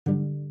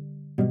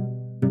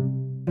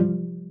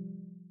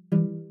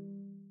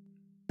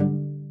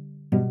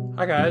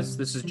Hi, guys.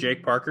 This is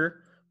Jake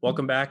Parker.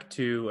 Welcome back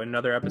to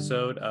another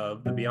episode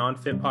of the Beyond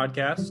Fit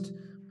podcast,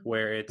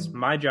 where it's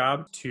my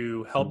job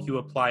to help you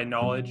apply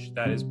knowledge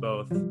that is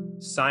both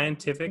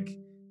scientific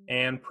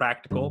and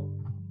practical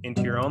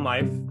into your own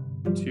life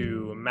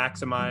to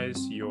maximize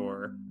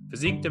your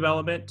physique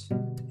development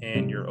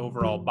and your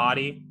overall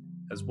body,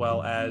 as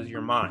well as your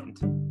mind.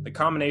 The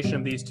combination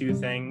of these two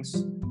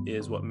things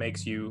is what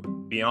makes you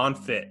beyond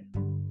fit.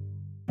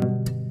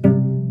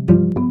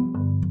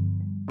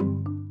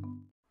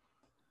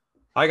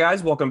 Hi,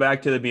 guys. Welcome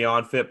back to the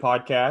Beyond Fit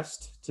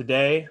podcast.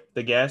 Today,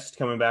 the guest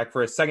coming back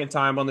for a second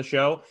time on the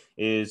show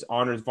is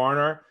Anders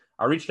Varnar.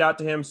 I reached out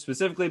to him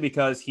specifically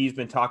because he's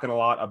been talking a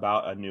lot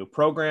about a new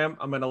program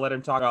I'm going to let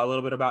him talk a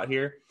little bit about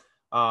here.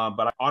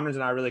 But Anders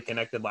and I really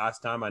connected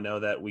last time. I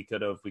know that we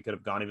could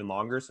have gone even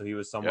longer, so he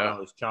was someone I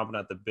was chomping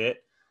at the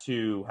bit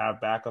to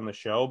have back on the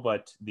show.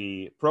 But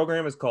the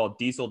program is called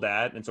Diesel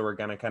Dad, and so we're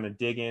going to kind of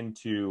dig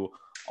into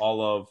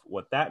all of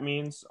what that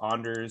means.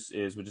 Anders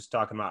we're just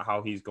talking about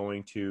how he's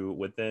going to,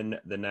 within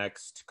the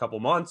next couple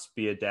months,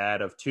 be a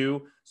dad of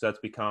two. So that's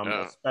become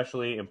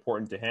especially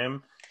important to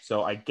him.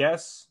 So I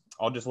guess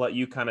I'll just let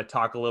you kind of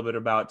talk a little bit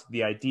about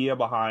the idea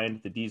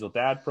behind the Diesel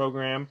Dad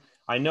program.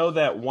 I know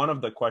that one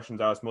of the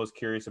questions I was most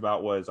curious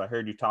about was, I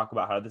heard you talk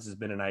about how this has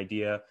been an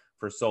idea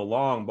for so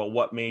long, but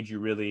what made you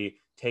really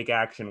take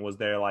action? Was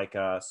there like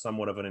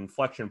somewhat of an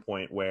inflection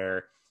point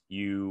where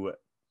you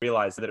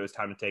realized that it was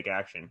time to take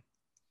action?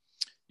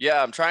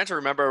 Yeah, I'm trying to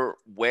remember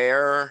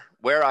where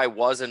I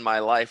was in my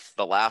life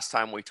the last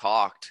time we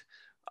talked.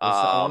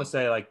 I want to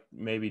say like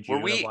maybe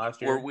June of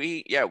last year.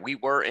 We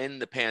were in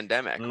the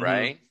pandemic,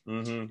 right?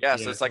 Mm-hmm. Yeah,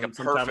 so it's like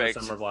sometime in the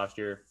summer of last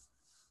year.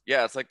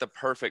 Yeah, it's like the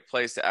perfect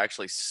place to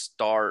actually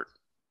start.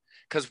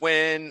 Because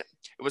when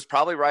it was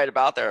probably right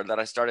about there that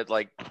I started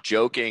like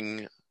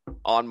joking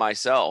on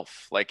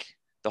myself. Like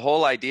the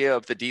whole idea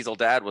of the Diesel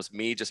Dad was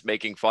me just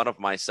making fun of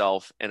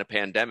myself in a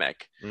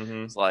pandemic.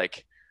 Mm-hmm. It's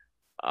like,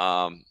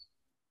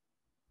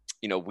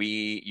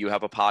 you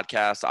have a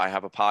podcast, I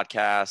have a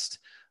podcast,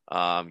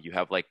 you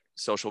have like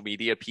social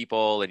media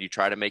people, and you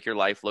try to make your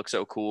life look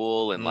so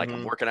cool. And like,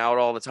 I'm working out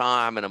all the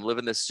time and I'm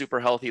living this super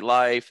healthy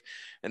life.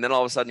 And then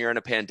all of a sudden you're in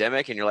a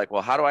pandemic and you're like,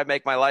 well, how do I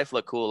make my life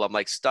look cool? I'm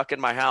like stuck in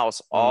my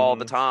house all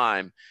the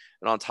time.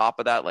 And on top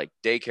of that, like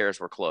daycares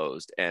were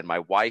closed. And my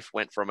wife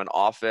went from an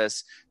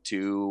office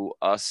to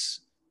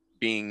us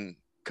being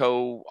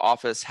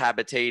co-office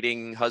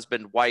habitating,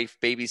 husband, wife,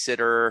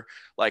 babysitter,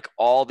 like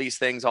all these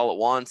things all at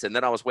once. And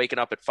then I was waking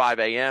up at 5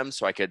 a.m.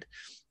 so I could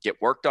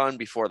get work done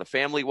before the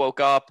family woke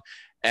up.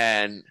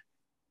 And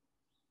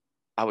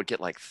I would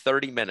get like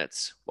 30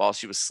 minutes while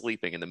she was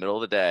sleeping in the middle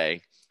of the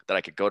day that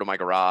I could go to my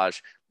garage,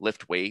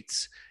 lift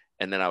weights.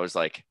 And then I was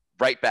like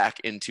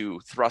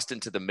thrust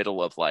into the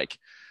middle of like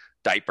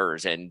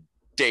diapers and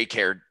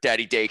daycare,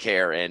 daddy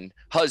daycare and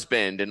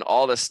husband and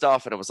all this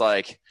stuff. And it was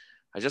like,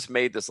 I just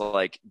made this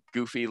like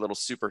goofy little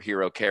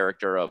superhero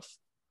character of,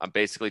 I'm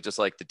basically just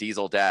like the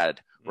Diesel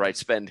Dad, where I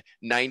spend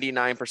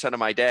 99% of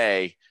my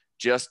day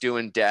just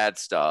doing dad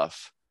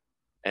stuff.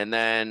 And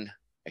then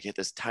I get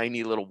this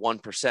tiny little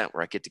 1%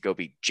 where I get to go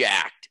be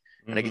jacked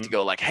and I get to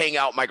go like hang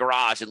out in my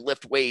garage and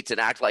lift weights and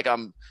act like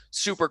I'm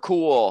super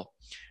cool.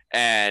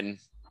 And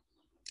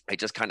I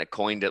just kind of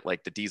coined it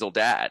like the Diesel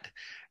Dad.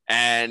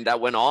 And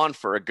that went on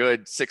for a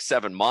good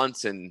 6-7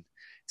 months. And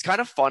it's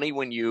kind of funny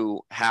when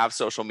you have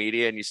social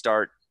media and you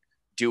start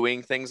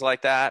doing things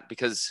like that,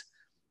 because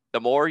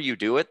the more you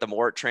do it, the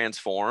more it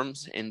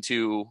transforms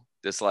into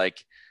this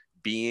like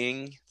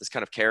being this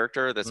kind of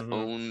character, this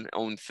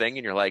own thing.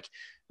 And you're like,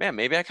 man,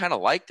 maybe I kind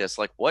of like this.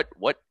 Like, what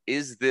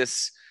is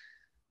this?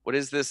 What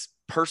is this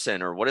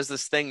person, or what is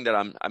this thing that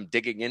I'm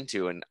digging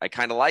into? And I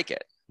kind of like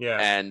it. Yeah.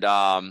 And,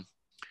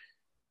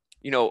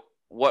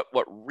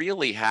 what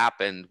really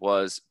happened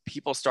was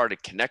people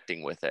started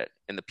connecting with it.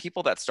 And the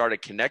people that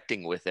started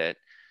connecting with it,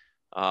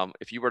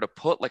 if you were to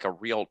put like a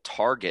real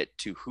target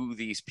to who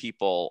these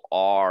people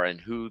are and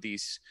who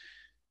these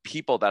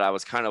people that I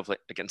was kind of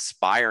like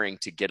inspiring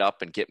to get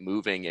up and get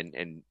moving,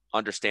 and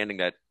understanding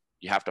that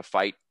you have to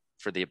fight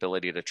for the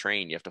ability to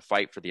train. You have to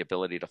fight for the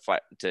ability to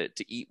fight, to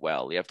eat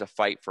well. You have to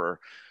fight for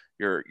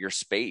your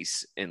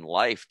space in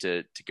life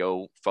to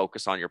go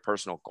focus on your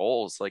personal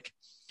goals. Like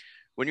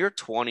when you're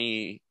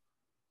 20,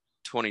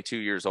 22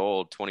 years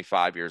old,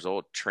 25 years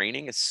old,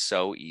 training is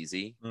so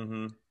easy.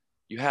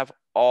 You have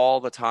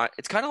all the time.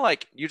 It's kind of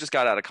like you just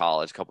got out of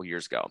college a couple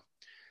years ago.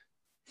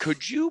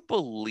 Could you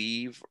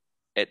believe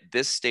at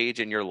this stage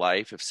in your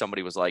life if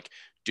somebody was like,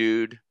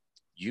 dude,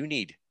 you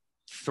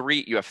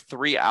have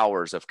 3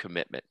 hours of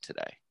commitment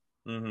today?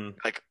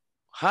 Like,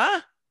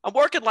 huh? I'm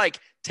working like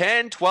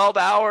 10, 12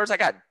 hours. I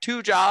got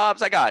 2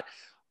 jobs. I got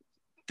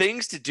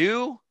things to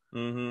do.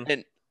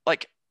 And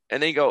like,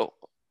 and then you go,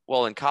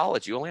 well, in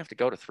college, you only have to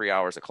go to 3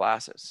 hours of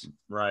classes.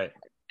 Right.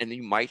 And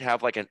you might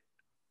have like an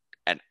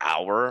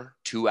hour,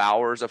 2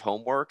 hours of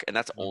homework. And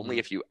that's only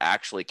if you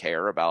actually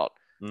care about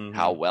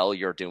how well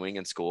you're doing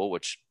in school,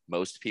 which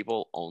most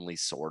people only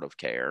sort of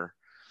care.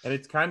 And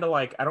it's kind of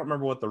like, I don't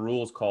remember what the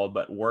rule is called,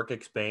 but work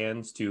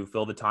expands to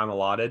fill the time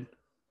allotted.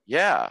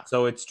 Yeah.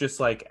 So it's just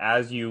like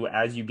as you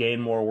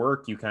gain more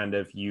work,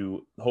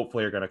 you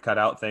hopefully are going to cut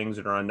out things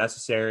that are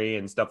unnecessary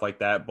and stuff like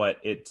that. But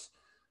it's,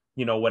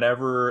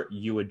 whatever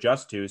you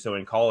adjust to. So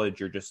in college,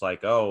 you're just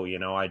like, oh,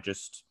 I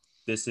just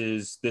this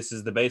is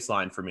the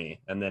baseline for me.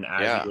 And then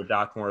as Yeah. you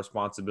adopt more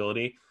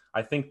responsibility,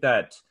 I think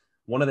that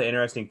one of the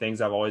interesting things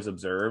I've always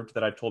observed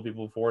that I've told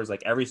people before is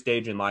like every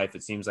stage in life,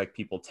 it seems like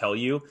people tell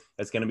you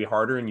it's going to be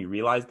harder and you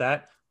realize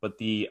that, but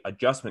the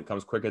adjustment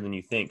comes quicker than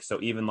you think. So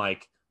even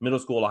like middle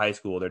school to high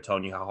school, they're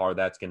telling you how hard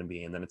that's going to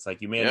be. And then it's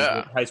like you manage Yeah.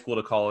 it, high school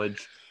to college,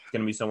 it's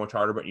going to be so much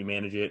harder, but you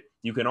manage it.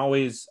 You can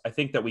always, I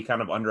think that we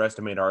kind of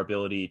underestimate our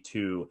ability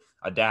to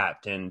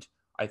adapt. And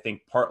I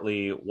think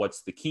partly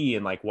what's the key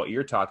and like what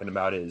you're talking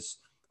about is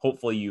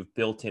hopefully you've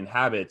built in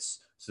habits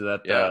so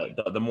that Yeah.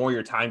 the more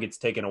your time gets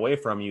taken away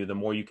from you, the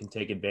more you can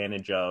take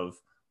advantage of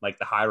like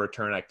the high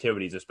return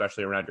activities,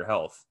 especially around your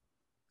health.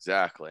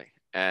 Exactly.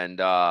 And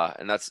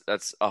that's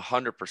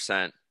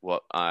 100%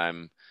 what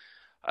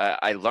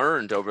I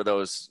learned over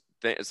those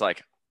things.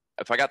 Like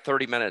if I got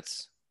 30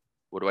 minutes,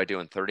 what do I do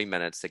in 30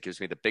 minutes that gives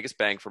me the biggest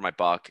bang for my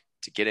buck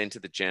to get into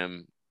the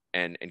gym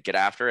and get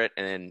after it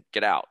and then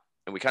get out?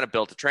 And we kind of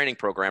built a training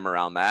program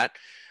around that.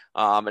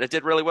 And it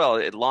did really well.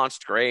 It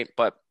launched great,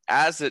 but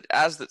as it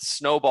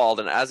snowballed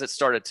and as it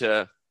started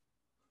to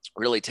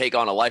really take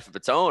on a life of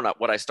its own,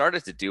 what I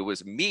started to do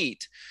was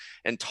meet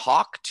and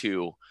talk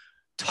to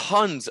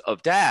tons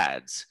of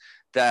dads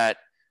that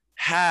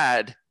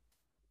had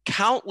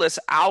countless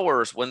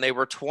hours when they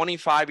were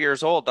 25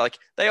 years old. Like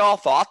they all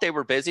thought they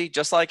were busy,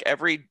 just like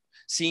every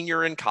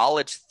senior in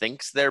college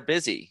thinks they're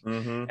busy.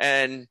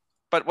 Mm-hmm.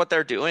 But what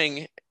they're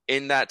doing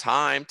in that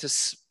time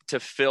to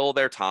fill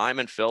their time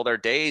and fill their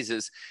days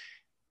is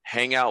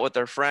hang out with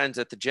their friends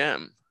at the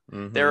gym.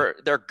 Mm-hmm.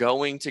 They're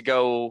going to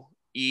go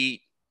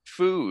eat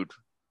food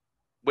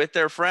with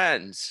their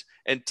friends,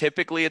 and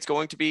typically it's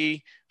going to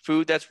be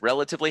food that's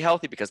relatively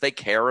healthy because they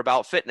care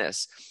about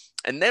fitness.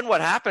 And then what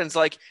happens,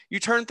 like you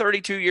turn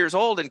 32 years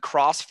old and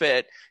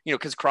CrossFit,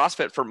 because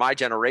CrossFit for my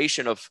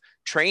generation of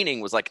training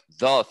was like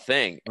the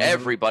thing. Mm-hmm.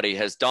 Everybody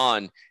has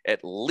done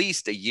at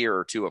least a year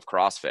or two of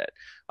CrossFit,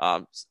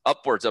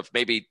 upwards of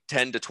maybe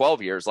 10 to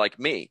 12 years like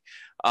me.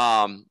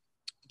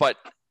 But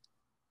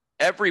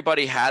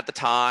everybody had the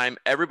time,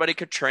 everybody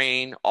could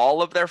train,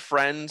 all of their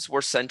friends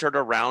were centered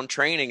around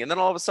training. And then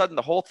all of a sudden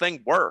the whole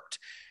thing worked.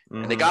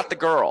 Mm-hmm. And they got the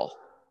girl,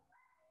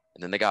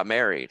 and then they got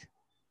married,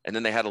 and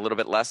then they had a little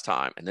bit less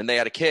time, and then they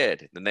had a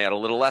kid, and then they had a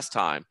little less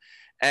time.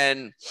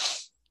 And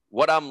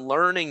what I'm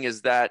learning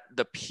is that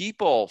the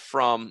people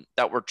from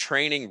that were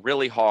training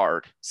really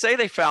hard, say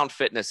they found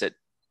fitness at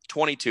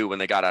 22 when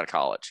they got out of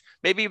college,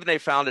 maybe even they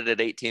found it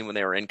at 18 when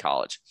they were in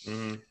college.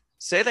 Mm-hmm.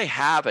 Say they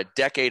have a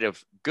decade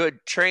of good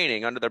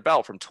training under their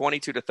belt from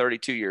 22 to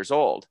 32 years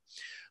old,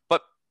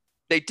 but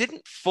they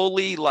didn't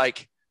fully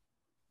like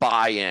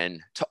buy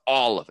in to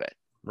all of it.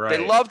 Right.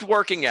 They loved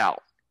working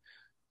out.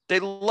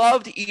 They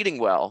loved eating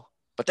well,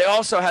 but they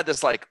also had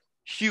this like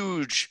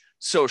huge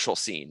social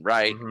scene,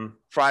 right? Mm-hmm.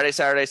 Friday,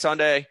 Saturday,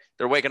 Sunday,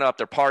 they're waking up,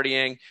 they're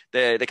partying.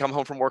 They come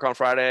home from work on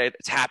Friday,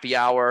 it's happy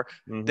hour.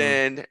 Mm-hmm.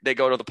 Then they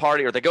go to the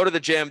party or they go to the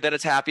gym, then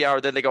it's happy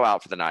hour, then they go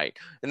out for the night.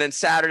 And then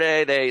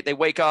Saturday, they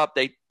wake up,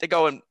 they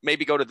go and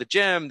maybe go to the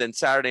gym, then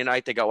Saturday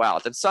night they go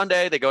out. Then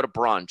Sunday they go to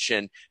brunch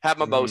and have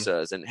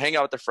mimosas Mm-hmm. and hang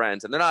out with their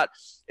friends. And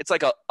it's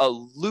like a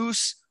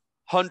loose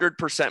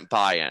 100%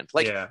 buy-in.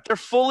 Like they're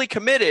fully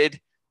committed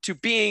to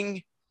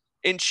being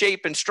in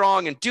shape and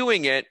strong and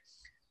doing it,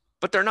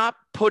 but they're not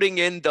putting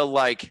in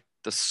the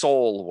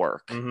soul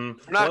work. Mm-hmm.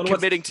 They're not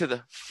committing to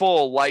the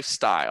full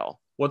lifestyle.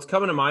 What's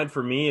coming to mind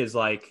for me is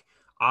like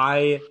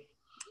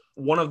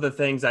one of the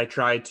things I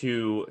try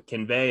to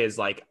convey is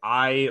like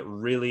I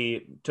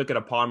really took it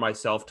upon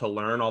myself to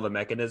learn all the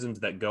mechanisms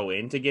that go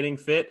into getting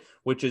fit,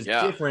 which is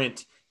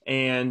different.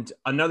 And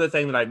another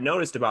thing that I've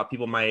noticed about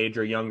people my age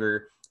or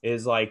younger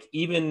is like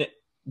even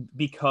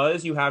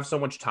because you have so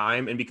much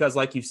time and because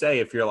like you say,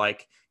 if you're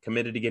like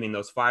committed to getting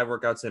those 5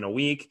 workouts in a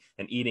week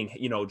and eating,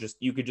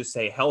 you could just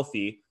say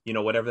healthy,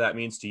 whatever that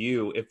means to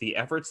you. If the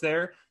effort's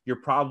there, you're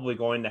probably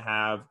going to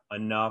have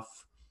enough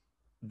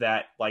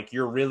that like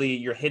you're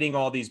hitting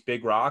all these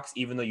big rocks,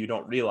 even though you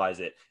don't realize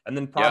it. And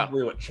then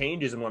probably what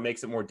changes and what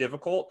makes it more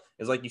difficult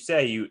is like you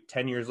say,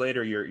 10 years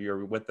later,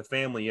 you're with the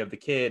family, you have the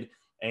kid,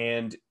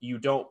 and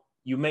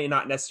you may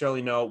not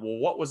necessarily know, well,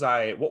 what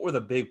were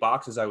the big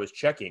boxes I was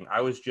checking?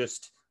 I was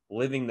just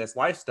living this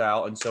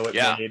lifestyle. And so it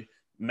made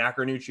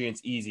macronutrients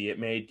easy. It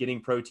made getting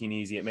protein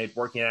easy. It made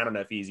working out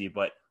enough easy.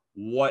 But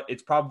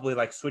it's probably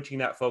like switching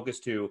that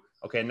focus to,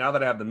 okay, now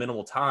that I have the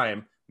minimal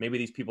time, maybe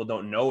these people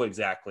don't know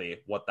exactly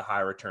what the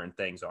high return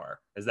things are.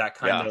 Is that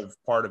kind of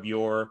part of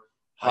your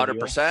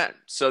 100%?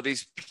 So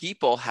these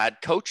people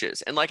had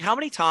coaches, and like how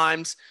many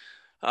times,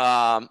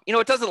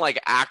 it doesn't like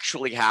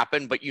actually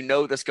happen, but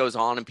this goes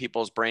on in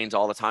people's brains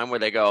all the time where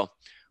they go,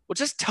 well,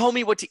 just tell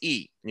me what to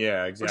eat.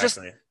 Yeah, exactly. Or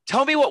just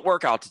tell me what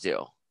workout to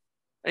do.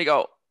 And you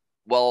go,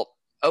 well,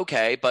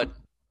 okay, but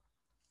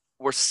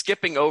we're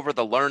skipping over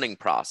the learning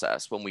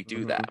process when we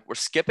do that. We're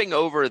skipping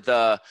over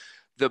the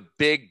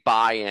big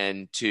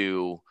buy-in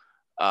to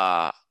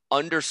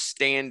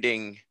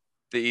understanding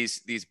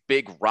these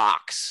big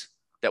rocks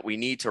that we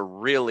need to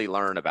really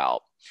learn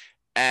about.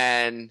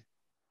 And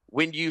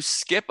when you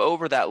skip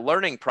over that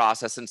learning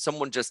process and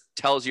someone just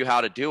tells you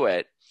how to do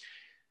it,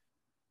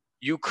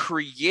 you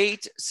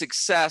create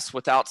success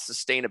without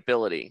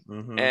sustainability.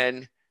 Mm-hmm.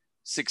 And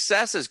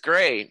success is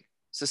great.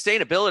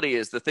 Sustainability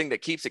is the thing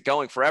that keeps it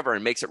going forever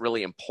and makes it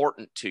really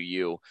important to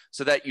you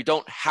so that you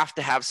don't have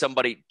to have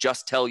somebody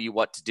just tell you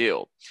what to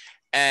do.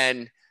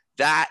 And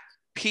that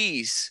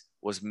piece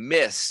was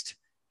missed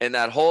in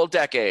that whole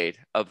decade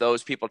of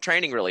those people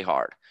training really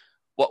hard.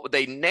 What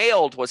they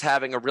nailed was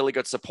having a really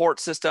good support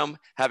system,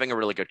 having a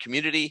really good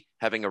community,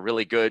 having a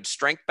really good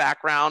strength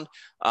background,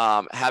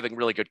 having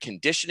really good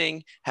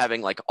conditioning,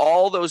 having like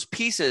all those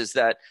pieces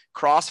that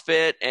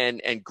CrossFit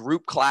and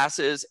group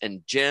classes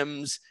and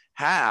gyms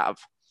have.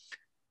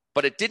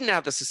 But it didn't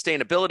have the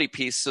sustainability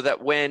piece, so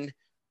that when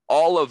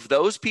all of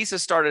those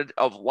pieces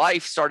of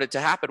life started to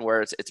happen,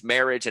 where it's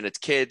marriage and it's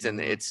kids and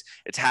it's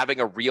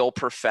having a real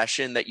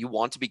profession that you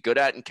want to be good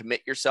at and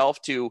commit yourself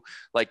to,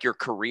 like your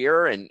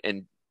career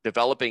and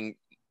developing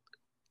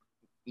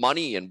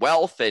money and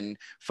wealth and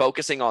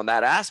focusing on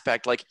that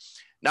aspect, like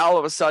now all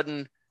of a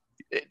sudden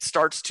it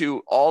starts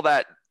to all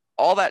that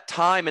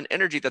time and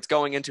energy that's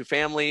going into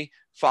family,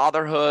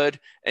 fatherhood,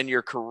 and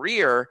your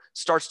career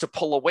starts to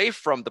pull away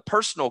from the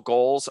personal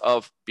goals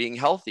of being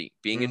healthy,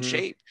 being in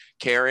shape,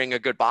 carrying a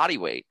good body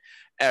weight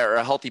or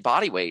a healthy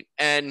body weight.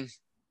 And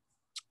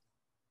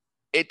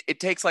it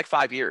takes like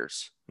 5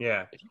 years.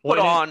 Yeah. If you put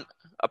on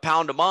a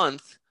pound a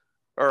month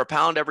or a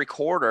pound every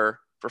quarter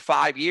for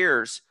 5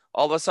 years,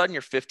 all of a sudden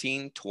you're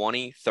 15,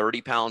 20,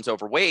 30 pounds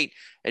overweight.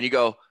 And you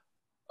go,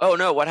 oh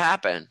no, what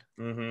happened?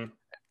 Mm-hmm.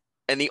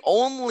 And the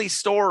only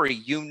story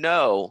you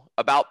know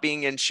about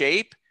being in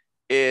shape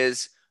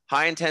is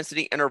high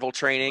intensity interval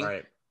training,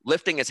 right,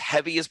 lifting as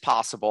heavy as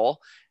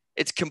possible.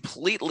 It's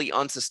completely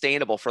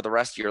unsustainable for the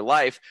rest of your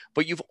life,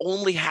 but you've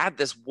only had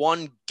this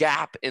one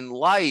gap in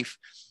life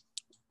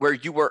where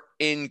you were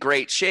in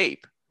great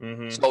shape.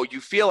 So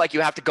you feel like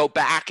you have to go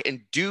back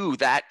and do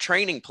that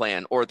training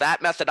plan or that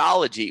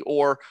methodology,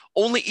 or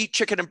only eat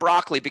chicken and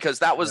broccoli because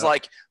that was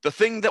like the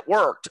thing that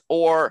worked,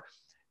 or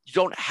you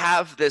don't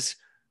have this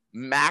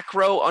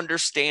macro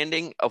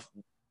understanding of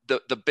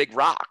the big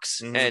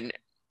rocks and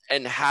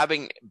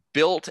having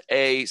built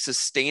a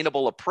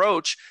sustainable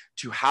approach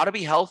to how to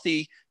be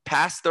healthy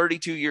past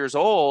 32 years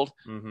old,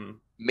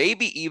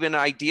 maybe even an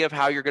idea of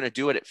how you're going to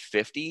do it at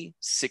 50,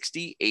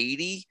 60,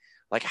 80.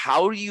 Like,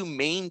 how do you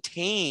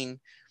maintain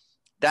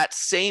that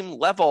same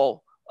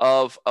level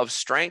of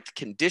strength,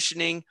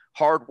 conditioning,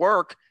 hard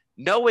work,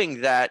 knowing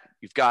that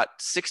you've got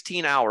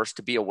 16 hours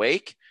to be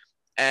awake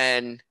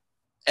and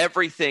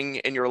everything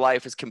in your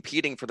life is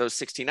competing for those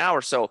 16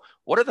 hours. So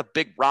what are the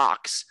big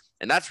rocks?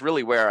 And that's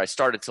really where I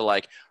started to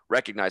like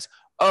recognize,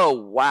 oh,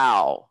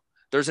 wow,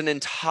 there's an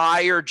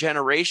entire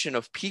generation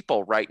of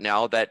people right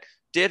now that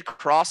did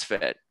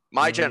CrossFit,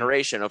 my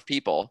generation of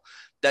people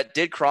that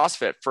did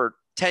CrossFit for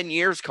 10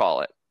 years, call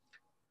it.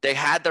 They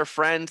had their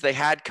friends, they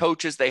had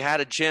coaches, they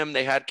had a gym,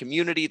 they had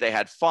community, they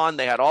had fun,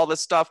 they had all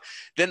this stuff.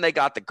 Then they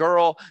got the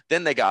girl,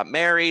 then they got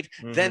married,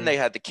 then they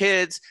had the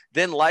kids,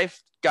 then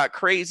life got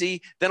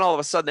crazy. Then all of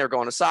a sudden they're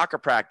going to soccer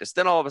practice.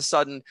 Then all of a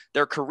sudden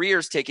their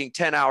career's taking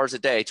 10 hours a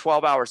day,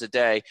 12 hours a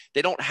day.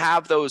 They don't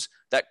have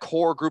that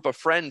core group of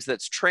friends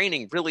that's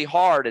training really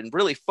hard and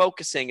really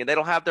focusing. And they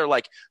don't have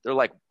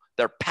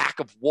their pack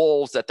of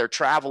wolves that they're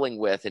traveling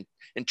with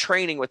and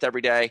training with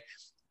every day.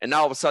 And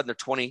now all of a sudden they're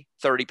 20,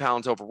 30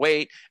 pounds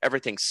overweight.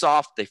 Everything's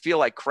soft. They feel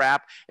like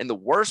crap. And the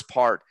worst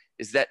part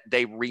is that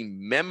they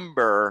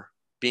remember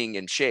being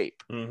in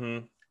shape.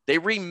 They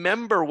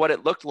remember what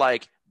it looked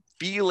like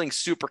feeling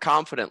super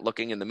confident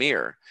looking in the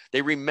mirror.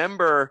 They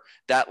remember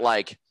that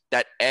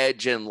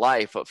edge in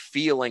life of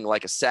feeling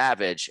like a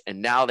savage.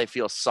 And now they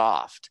feel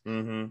soft.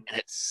 And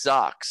it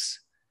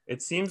sucks.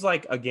 It seems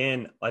like,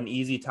 again, an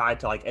easy tie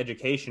to like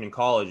education in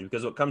college,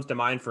 because what comes to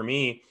mind for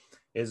me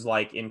is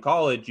like in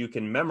college, you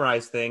can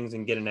memorize things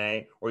and get an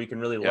A, or you can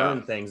really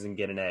learn things and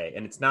get an A.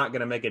 And it's not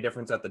going to make a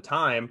difference at the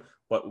time,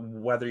 but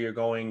whether you're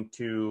going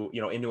to,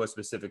 into a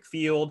specific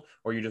field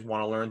or you just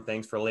want to learn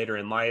things for later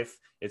in life,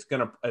 it's going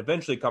to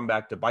eventually come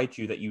back to bite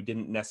you that you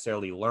didn't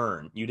necessarily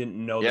learn. You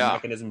didn't know the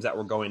mechanisms that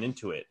were going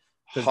into it.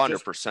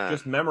 100%.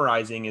 Just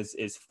memorizing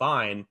is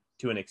fine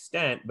to an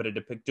extent, but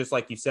just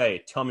like you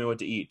say, tell me what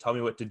to eat, tell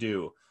me what to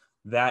do.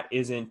 That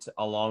isn't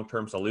a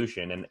long-term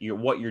solution. And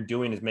what you're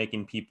doing is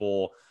making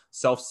people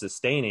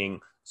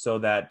self-sustaining, so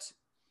that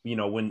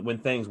when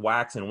things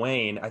wax and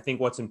wane, I think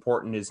what's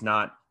important is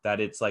not that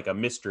it's like a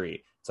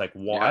mystery. It's like,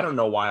 well, I don't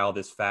know why all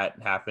this fat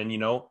happened,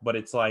 but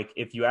it's like,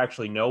 if you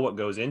actually know what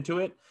goes into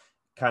it,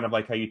 kind of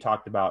like how you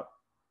talked about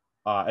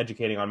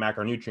educating on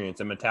macronutrients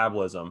and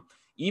metabolism.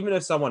 Even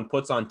if someone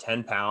puts on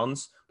 10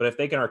 pounds, but if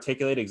they can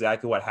articulate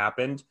exactly what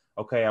happened,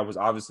 okay, I was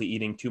obviously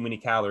eating too many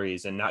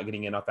calories and not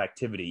getting enough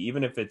activity.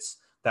 Even if it's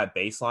that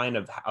baseline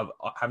of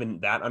having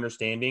that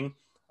understanding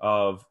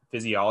of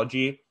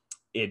physiology,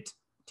 it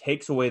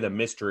takes away the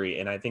mystery.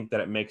 And I think that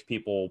it makes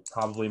people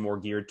probably more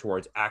geared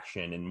towards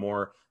action and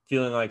more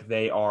feeling like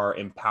they are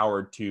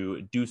empowered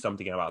to do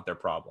something about their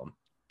problem.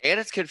 And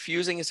it's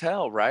confusing as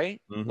hell,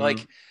 right? Mm-hmm.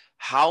 Like,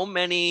 how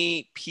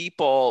many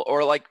people,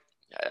 or like,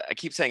 I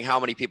keep saying how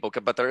many people,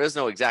 but there is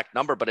no exact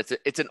number, but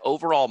it's an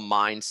overall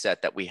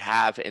mindset that we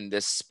have in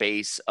this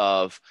space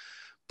of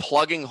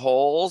plugging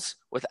holes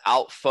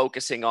without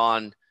focusing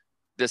on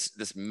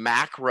this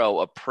macro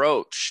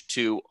approach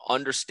to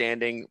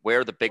understanding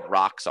where the big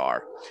rocks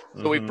are.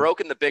 So we've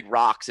broken the big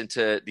rocks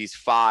into these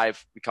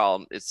 5, we call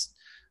them, it's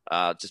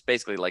just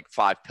basically like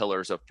 5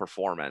 pillars of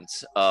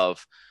performance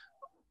of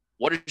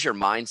what is your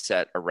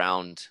mindset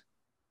around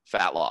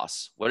fat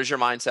loss? What is your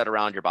mindset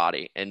around your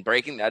body? And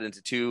breaking that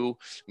into 2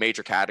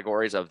 major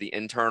categories of the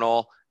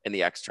internal and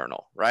the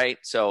external, right?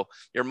 So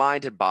your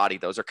mind and body,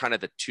 those are kind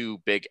of the 2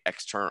 big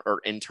external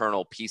or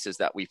internal pieces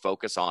that we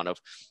focus on of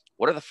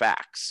what are the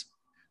facts?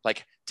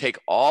 Like, take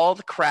all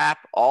the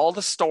crap, all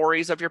the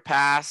stories of your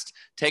past,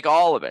 take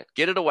all of it,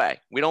 get it away.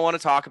 We don't want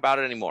to talk about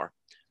it anymore.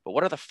 But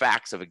what are the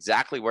facts of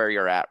exactly where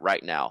you're at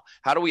right now?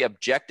 How do we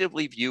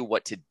objectively view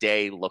what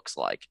today looks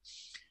like?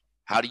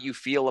 How do you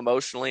feel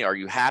emotionally? Are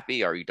you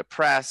happy? Are you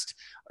depressed?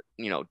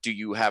 Do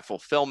you have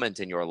fulfillment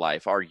in your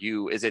life? Are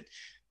you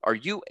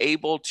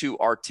able to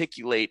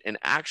articulate and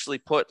actually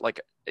put,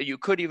 like, you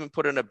could even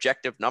put an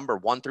objective number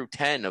 1 through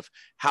 10 of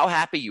how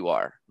happy you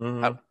are?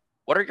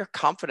 What are your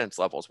confidence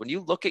levels? When you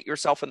look at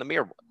yourself in the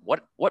mirror,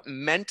 what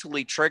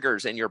mentally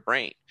triggers in your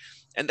brain?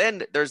 And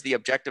then there's the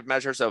objective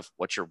measures of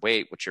what's your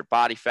weight, what's your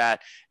body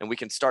fat, and we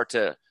can start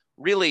to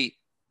really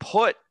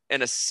put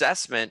an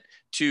assessment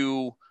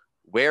to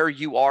where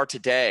you are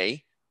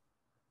today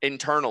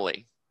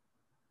internally.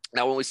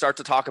 Now, when we start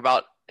to talk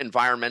about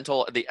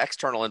the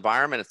external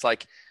environment, it's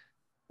like,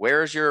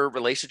 where's your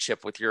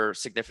relationship with your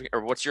significant,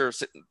 or what's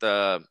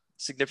the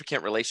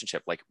significant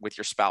relationship, like with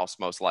your spouse,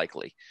 most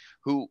likely?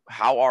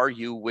 How are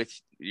you with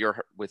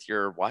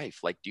your wife?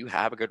 Like, do you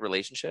have a good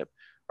relationship?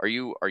 Are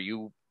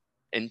you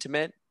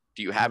intimate?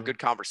 Do you have good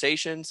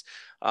conversations?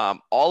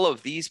 All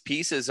of these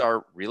pieces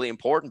are really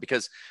important,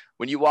 because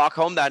when you walk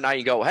home that night,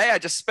 you go, hey, I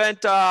just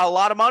spent a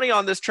lot of money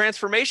on this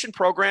transformation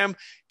program.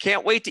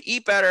 Can't wait to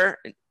eat better.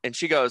 And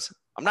she goes,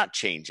 I'm not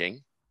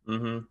changing.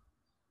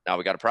 Now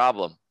we got a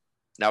problem.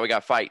 Now we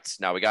got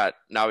fights. Now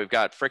we've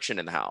got friction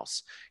in the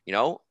house.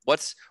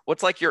 What's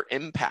like your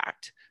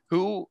impact?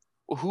 Who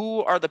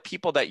are the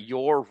people that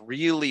you're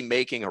really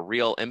making a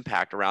real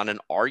impact around? And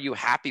are you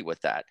happy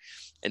with that?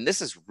 And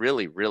this is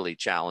really, really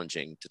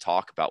challenging to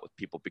talk about with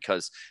people,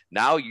 because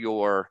now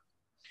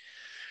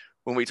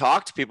when we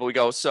talk to people, we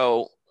go,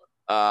 so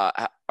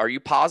are you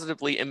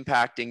positively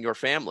impacting your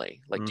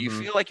family? Like, do you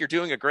feel like you're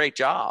doing a great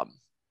job?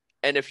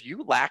 And if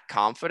you lack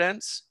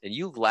confidence and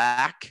you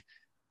lack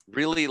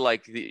really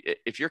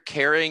if you're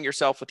carrying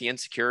yourself with the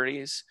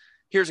insecurities,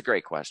 here's a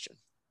great question.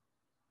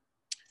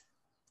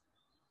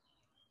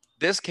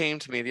 This came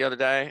to me the other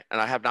day, and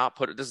I have not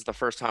this is the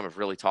first time I've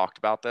really talked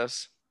about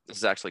this. This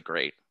is actually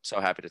great. So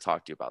happy to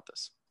talk to you about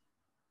this.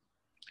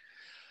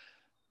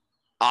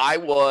 I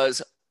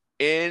was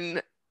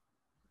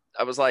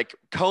like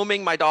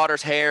combing my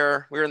daughter's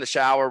hair. We were in the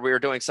shower. We were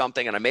doing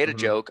something, and I made a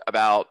joke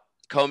about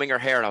combing her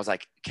hair. And I was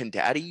like, can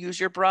daddy use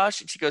your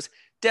brush? And she goes,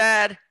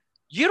 Dad,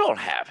 you don't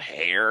have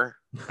hair.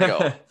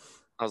 I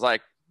was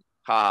like,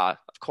 of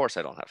course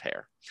I don't have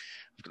hair.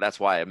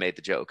 That's why I made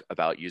the joke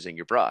about using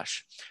your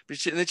brush.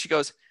 And then she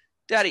goes,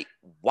 Daddy,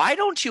 why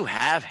don't you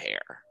have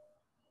hair?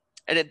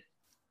 And it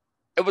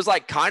was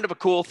like kind of a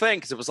cool thing,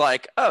 because it was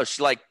like, oh,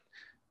 she's like,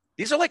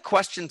 these are like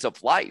questions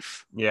of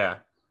life. Yeah.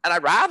 And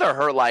I'd rather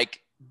her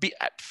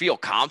feel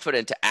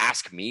confident to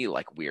ask me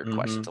like weird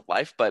questions of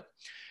life. But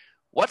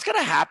what's going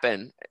to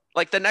happen?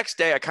 Like the next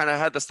day, I kind of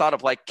had this thought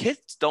of like,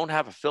 kids don't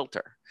have a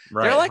filter.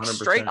 Right, they're like 100%.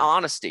 Straight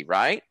honesty,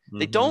 right?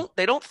 They don't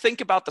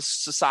think about the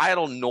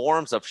societal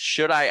norms of,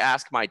 should I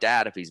ask my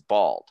dad if he's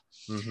bald?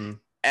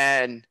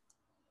 And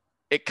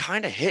it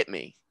kind of hit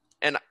me.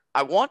 And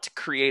I want to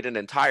create an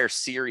entire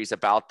series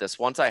about this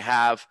once I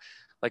have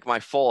like my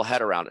full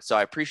head around it. So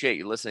I appreciate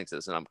you listening to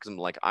this, and I'm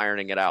like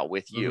ironing it out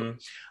with you.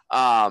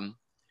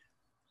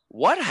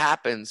 What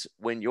happens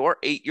when your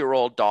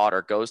 8-year-old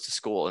daughter goes to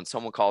school and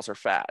someone calls her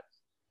fat?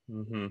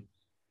 And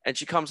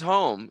she comes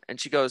home and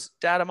she goes,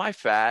 Dad, am I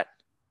fat?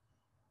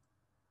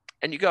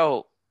 And you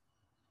go,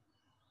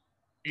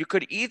 you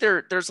could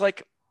either, there's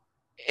like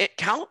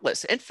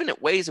countless,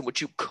 infinite ways in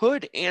which you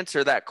could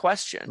answer that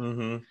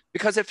question.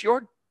 Because if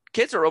your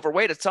kids are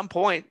overweight, at some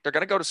point, they're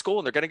going to go to school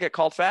and they're going to get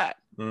called fat.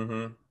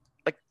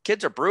 Like,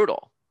 kids are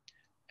brutal.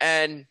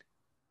 And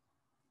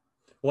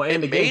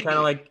and again, kind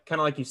of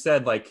like you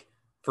said, like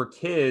for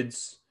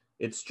kids,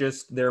 it's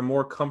just, they're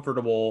more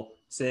comfortable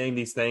saying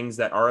these things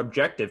that are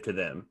objective to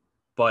them.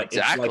 But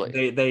exactly.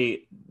 It's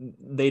like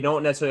they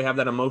don't necessarily have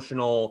that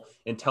emotional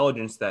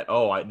intelligence that,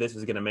 this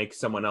is going to make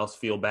someone else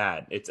feel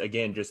bad. It's,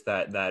 again, just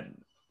that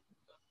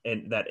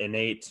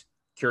innate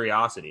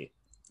curiosity.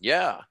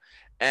 Yeah.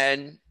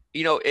 And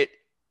it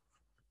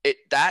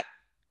that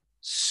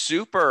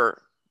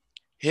super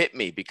hit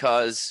me,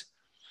 because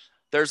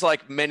there's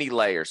like many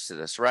layers to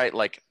this, right?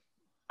 Like,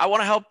 I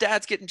want to help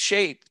dads get in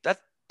shape.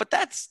 But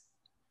that's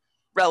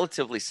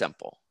relatively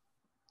simple.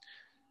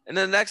 And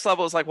then the next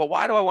level is like, well,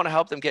 why do I want to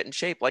help them get in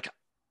shape? Like,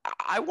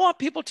 I want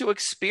people to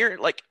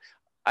experience, like,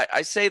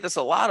 I say this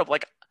a lot of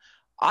like,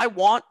 I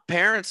want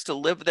parents to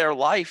live their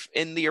life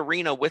in the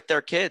arena with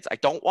their kids. I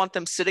don't want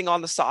them sitting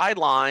on the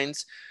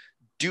sidelines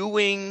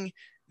doing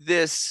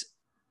this,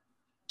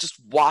 just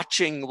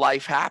watching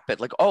life happen.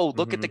 Like, oh,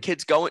 look at the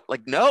kids going.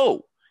 Like,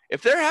 no,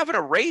 if they're having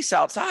a race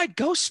outside,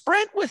 go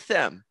sprint with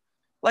them.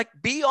 Like,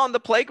 be on the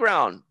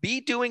playground,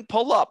 be doing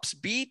pull-ups,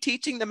 be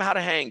teaching them how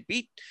to hang,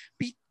 be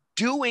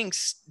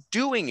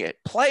doing it,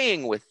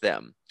 playing with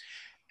them.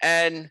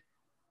 And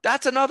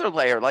that's another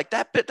layer. Like,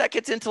 that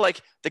gets into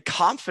like the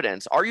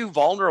confidence. Are you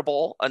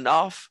vulnerable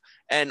enough?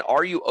 And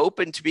are you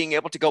open to being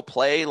able to go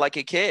play like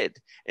a kid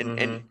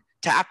and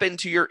tap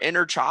into your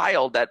inner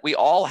child that we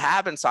all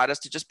have inside us,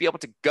 to just be able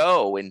to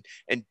go and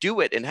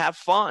do it and have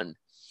fun?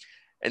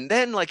 And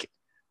then like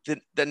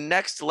the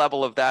next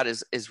level of that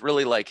is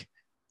really like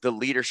the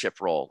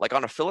leadership role. Like,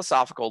 on a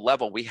philosophical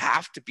level, we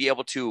have to be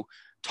able to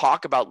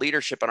talk about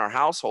leadership in our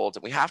households,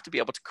 and we have to be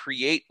able to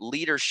create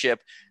leadership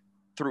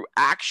through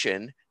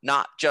action,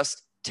 not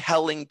just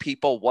telling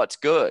people what's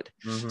good.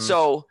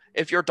 So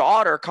if your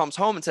daughter comes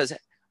home and says,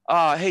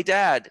 hey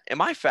dad,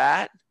 am I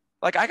fat?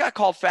 Like, I got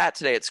called fat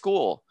today at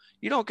school.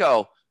 You don't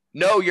go,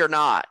 no, you're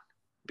not,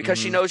 because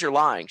she knows you're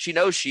lying. She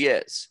knows she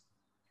is.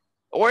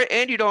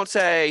 And you don't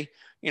say,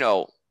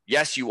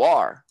 yes, you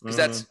are, because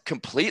that's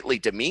completely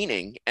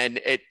demeaning. And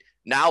it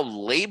now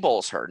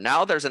labels her.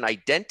 Now there's an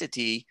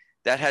identity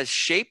that has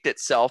shaped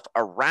itself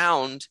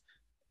around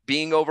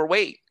being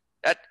overweight.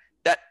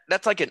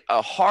 That's like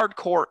a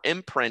hardcore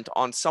imprint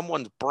on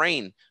someone's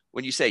brain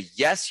when you say,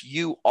 yes,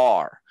 you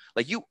are.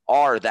 Like, you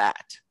are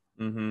that.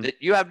 That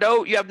you have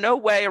no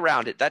way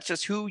around it. That's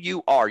just who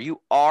you are.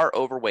 You are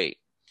overweight.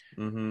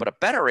 But a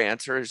better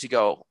answer is you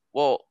go,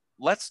 well,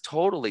 let's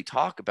totally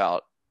talk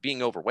about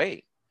being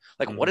overweight.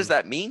 Like, what does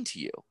that mean to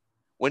you?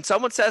 When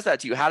someone says that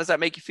to you, how does that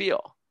make you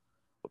feel?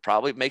 Well,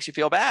 probably makes you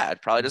feel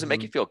bad. Probably doesn't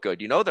make you feel good.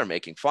 They're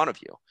making fun of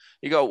you.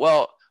 You go,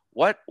 well,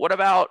 what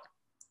about,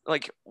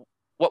 like,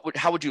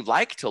 how would you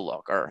like to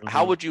look? Or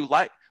how would you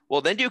like?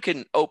 Well, then you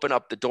can open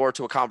up the door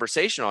to a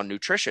conversation on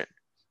nutrition.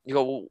 You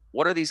go, well,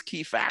 what are these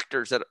key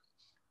factors that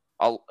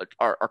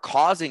are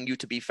causing you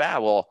to be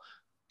fat? Well,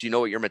 do you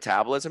know what your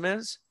metabolism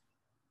is?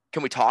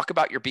 Can we talk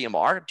about your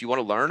BMR? Do you want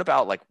to learn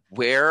about like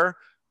where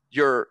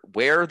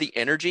the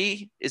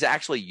energy is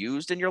actually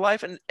used in your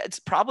life? And it's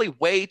probably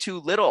way too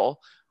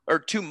little or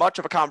too much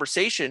of a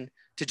conversation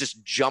to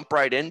just jump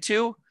right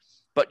into,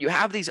 but you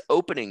have these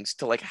openings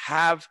to like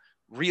have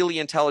really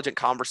intelligent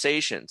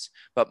conversations.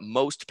 But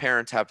most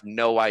parents have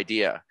no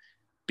idea.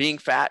 Being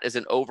fat is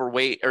an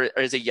overweight or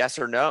is a yes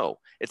or no.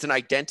 It's an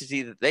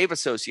identity that they've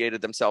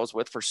associated themselves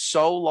with for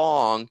so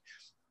long,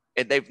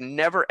 and they've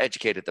never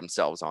educated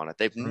themselves on it.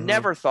 They've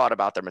never thought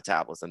about their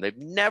metabolism. They've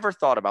never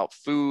thought about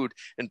food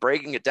and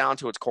breaking it down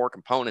to its core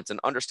components and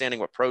understanding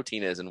what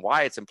protein is and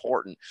why it's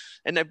important.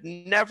 And they've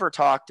never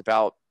talked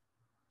about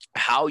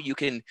how you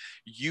can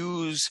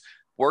use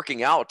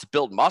working out to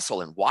build muscle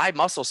and why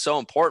muscle is so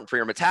important for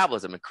your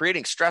metabolism and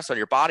creating stress on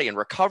your body and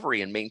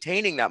recovery and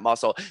maintaining that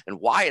muscle and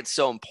why it's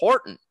so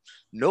important.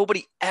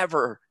 Nobody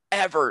ever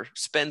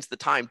spends the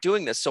time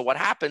doing this. So what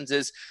happens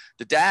is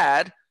the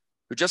dad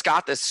who just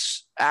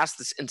asked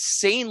this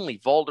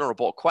insanely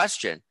vulnerable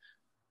question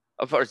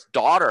of his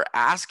daughter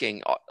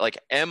asking, like,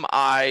 am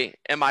I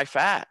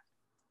fat?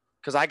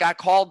 Because I got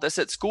called this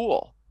at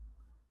school.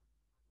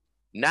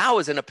 Now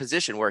is in a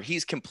position where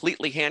he's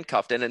completely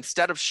handcuffed. And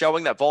instead of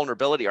showing that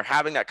vulnerability or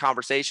having that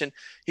conversation,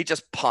 he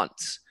just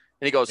punts.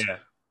 And he goes,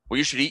 well,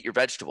 you should eat your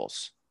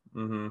vegetables.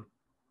 And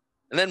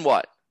then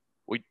what?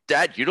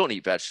 Dad, you don't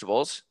eat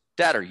vegetables.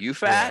 Dad, are you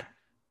fat?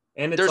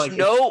 And there's like,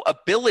 no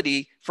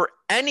ability for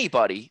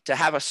anybody to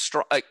have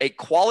a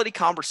quality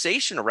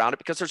conversation around it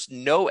because there's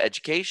no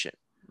education.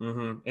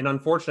 And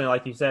unfortunately,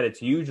 like you said,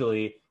 it's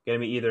usually going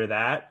to be either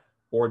that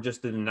or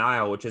just the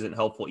denial, which isn't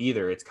helpful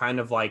either. It's kind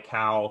of like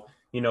how,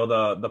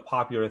 the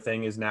popular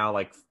thing is now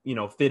like,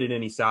 fit in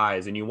any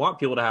size, and you want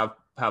people to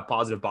have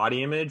positive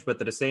body image, but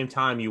at the same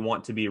time, you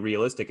want to be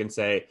realistic and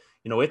say,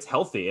 it's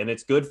healthy and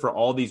it's good for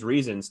all these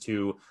reasons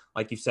to,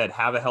 like you said,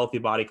 have a healthy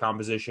body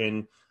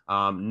composition,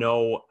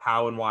 know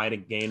how and why to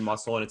gain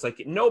muscle. And it's like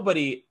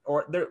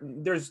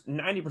there's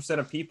 90%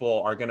 of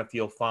people are going to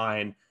feel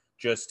fine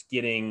just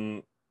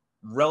getting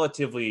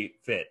relatively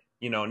fit.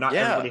 Not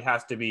everybody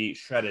has to be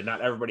shredded.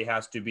 Not everybody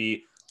has to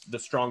be the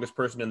strongest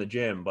person in the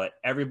gym, but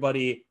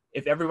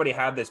if everybody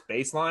had this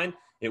baseline,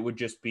 it would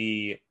just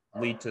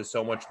lead to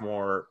so much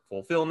more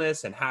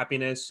fulfillment and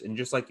happiness. And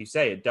just like you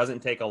say, it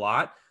doesn't take a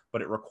lot,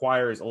 but it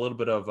requires a little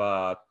bit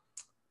of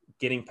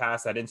getting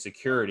past that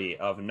insecurity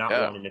of not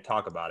wanting to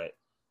talk about it.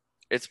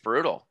 It's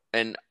brutal.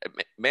 And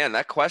man,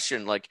 that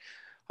question, like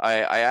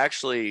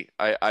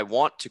I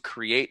want to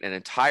create an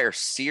entire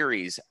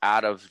series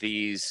out of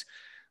these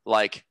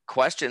like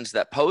questions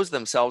that pose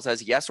themselves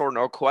as yes or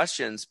no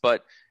questions,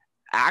 but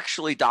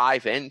actually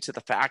dive into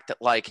the fact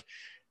that like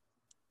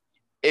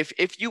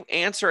if you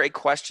answer a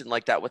question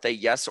like that with a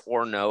yes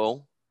or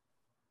no,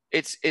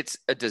 it's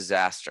a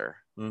disaster.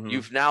 Mm-hmm.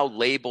 You've now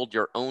labeled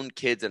your own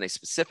kids in a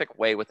specific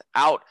way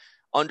without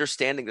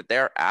understanding that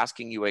they're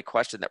asking you a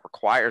question that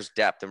requires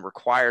depth and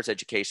requires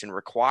education,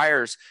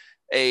 requires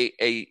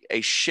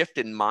a shift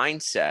in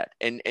mindset,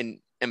 and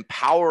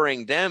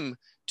empowering them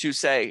to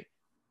say,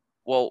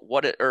 well,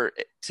 or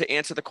to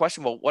answer the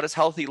question, well, what does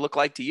healthy look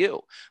like to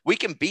you? We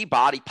can be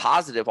body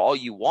positive all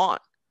you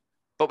want,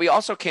 but we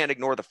also can't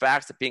ignore the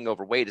facts that being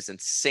overweight is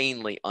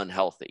insanely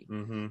unhealthy.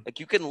 Mm-hmm. Like,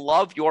 you can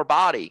love your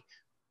body,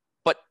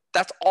 but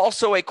that's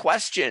also a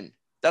question.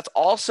 That's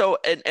also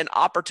an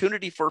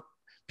opportunity for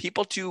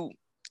people to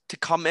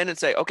come in and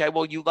say, okay,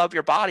 well, you love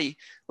your body.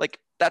 Like,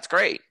 that's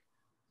great.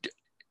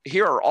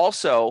 Here are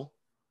also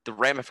the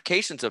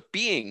ramifications of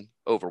being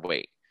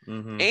overweight.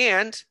 Mm-hmm.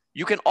 And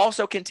you can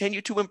also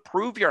continue to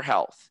improve your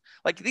health.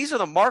 Like, these are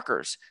the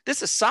markers.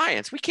 This is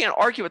science. We can't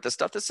argue with this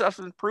stuff. This stuff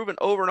has been proven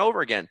over and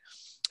over again.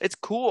 It's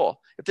cool.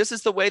 If this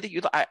is the way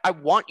that I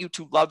want you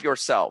to love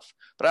yourself,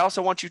 but I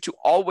also want you to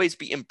always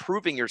be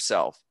improving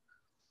yourself.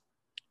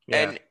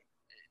 Yeah. And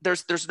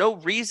there's no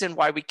reason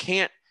why we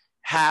can't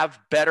have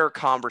better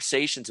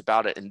conversations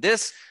about it. And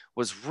this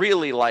was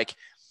really, like,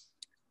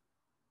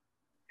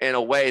 in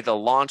a way, the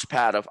launch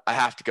pad of, I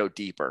have to go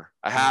deeper.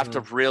 I have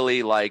to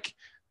really, like,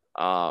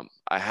 I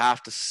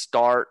have to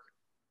start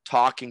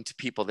talking to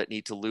people that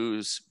need to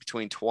lose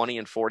between 20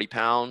 and 40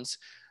 pounds,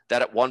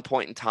 that at one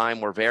point in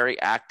time were very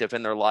active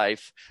in their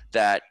life,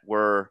 that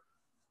were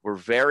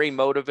very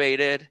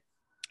motivated,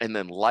 and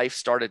then life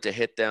started to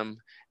hit them,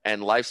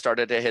 and life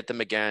started to hit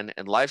them again,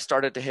 and life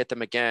started to hit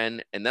them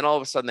again. And then all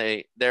of a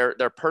sudden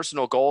their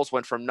personal goals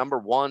went from number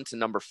 1 to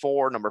number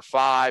 4, number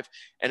 5,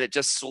 and it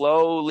just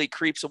slowly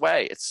creeps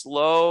away. It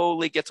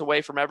slowly gets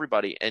away from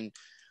everybody. And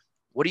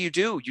what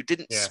do? You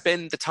didn't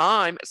spend the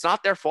time. It's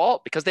not their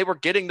fault, because they were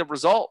getting the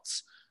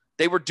results.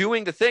 They were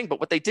doing the thing. But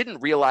what they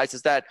didn't realize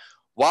is that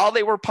while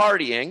they were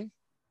partying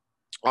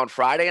on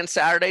Friday and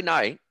Saturday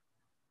night,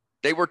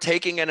 they were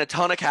taking in a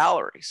ton of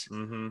calories.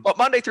 Mm-hmm. But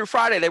Monday through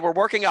Friday, they were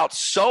working out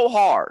so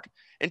hard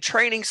and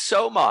training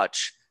so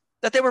much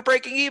that they were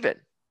breaking even.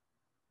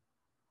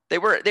 They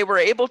were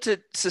able to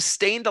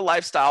sustain the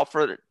lifestyle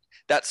for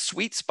that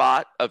sweet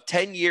spot of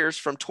 10 years,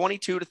 from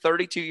 22 to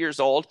 32 years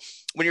old,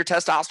 when your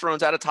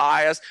testosterone's at its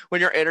highest,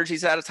 when your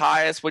energy's at its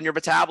highest, when your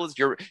metabolism,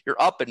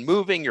 you're up and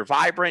moving, you're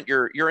vibrant,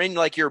 you're in,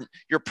 like, your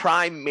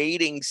prime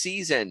mating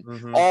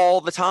season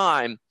all the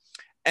time.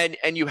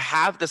 And you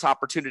have this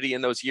opportunity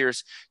in those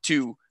years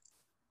to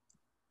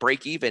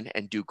break even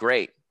and do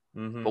great.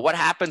 Mm-hmm. But what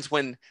happens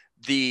when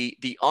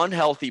the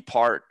unhealthy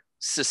part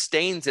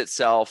sustains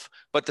itself,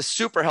 but the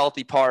super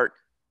healthy part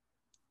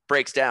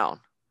breaks down?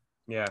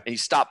 Yeah. And you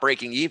stop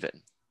breaking even.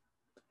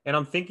 And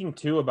I'm thinking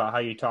too about how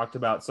you talked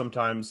about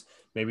sometimes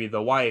maybe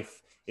the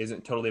wife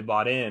isn't totally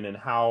bought in, and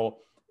how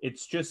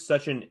it's just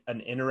such an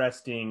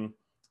interesting,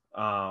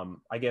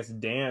 I guess,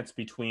 dance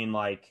between,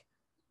 like,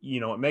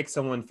 it makes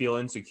someone feel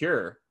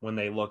insecure when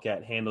they look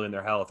at handling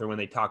their health, or when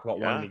they talk about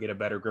wanting to get a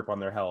better grip on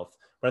their health.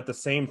 But at the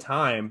same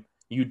time,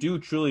 you do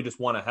truly just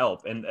want to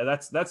help. And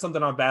that's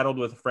something I've battled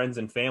with friends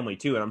and family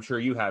too. And I'm sure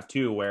you have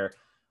too, where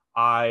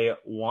I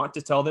want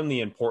to tell them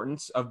the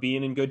importance of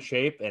being in good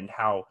shape and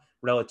how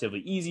relatively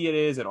easy it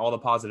is and all the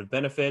positive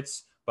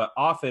benefits. But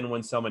often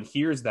when someone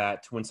hears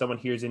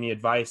any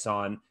advice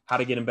on how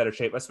to get in better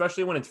shape,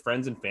 especially when it's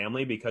friends and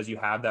family, because you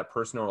have that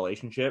personal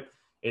relationship,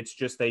 it's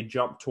just they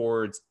jump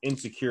towards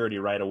insecurity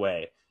right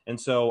away. And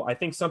so I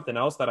think something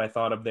else that I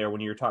thought of there when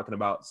you were talking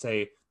about,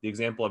 say, the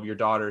example of your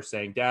daughter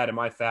saying, "Dad, am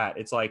I fat?"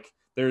 It's like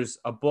there's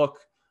a book,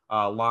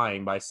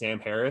 Lying, by Sam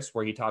Harris,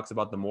 where he talks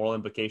about the moral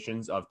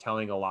implications of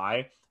telling a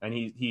lie. And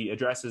he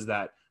addresses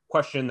that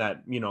question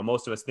that,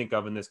 most of us think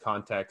of in this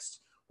context,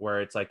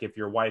 where it's like, if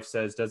your wife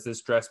says, "Does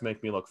this dress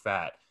make me look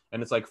fat?"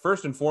 And it's like,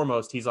 first and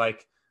foremost, he's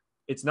like,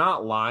 it's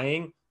not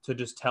lying to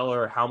just tell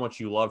her how much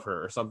you love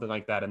her or something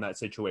like that in that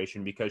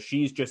situation, because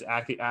she's just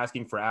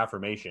asking for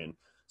affirmation.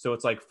 So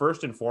it's like,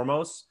 first and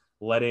foremost,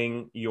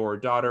 letting your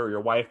daughter or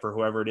your wife or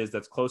whoever it is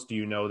that's close to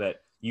you know that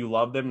you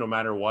love them no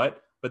matter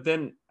what. But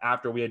then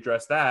after we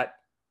address that,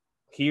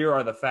 here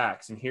are the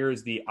facts, and here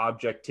is the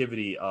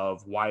objectivity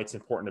of why it's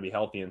important to be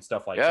healthy and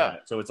stuff like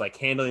that. So it's like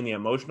handling the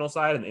emotional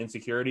side and the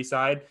insecurity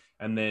side,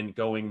 and then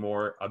going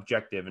more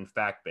objective and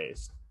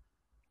fact-based.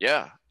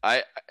 Yeah.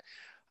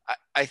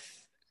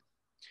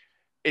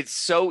 It's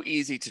so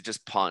easy to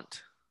just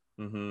punt.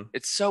 Mm-hmm.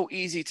 It's so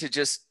easy to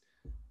just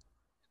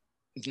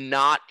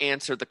not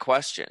answer the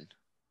question.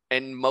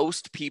 And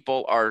most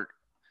people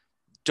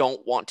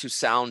don't want to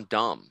sound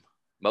dumb.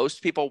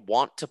 Most people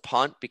want to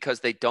punt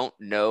because they don't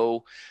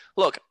know.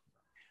 Look,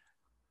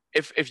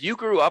 if you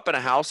grew up in a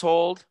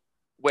household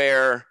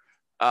where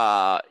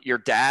your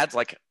dad's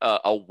like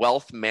a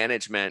wealth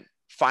management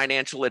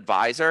financial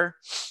advisor,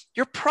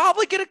 you're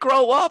probably going to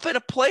grow up in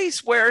a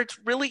place where it's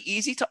really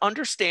easy to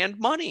understand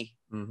money.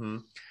 Mm-hmm.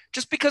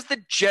 Just because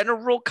the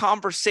general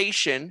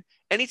conversation,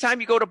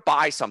 anytime you go to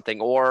buy something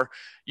or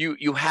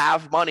you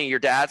have money, your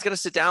dad's going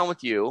to sit down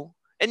with you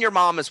and your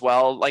mom as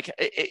well. Like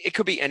it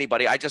could be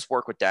anybody. I just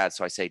work with dads,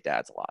 so I say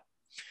dads a lot.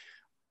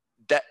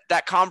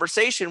 That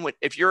conversation with,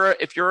 if you're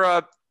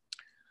a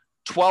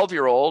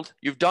 12-year-old,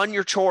 you've done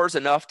your chores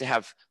enough to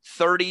have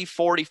 30,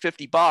 40,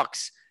 50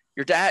 bucks,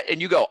 your dad,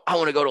 and you go, I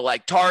want to go to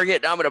like Target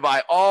and I'm going to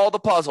buy all the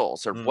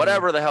puzzles or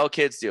whatever the hell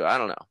kids do. I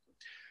don't know.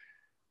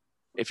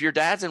 If your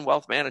dad's in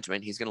wealth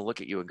management, he's going to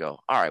look at you and go,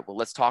 all right, well,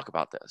 let's talk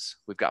about this.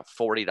 We've got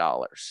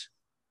 $40.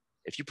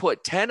 If you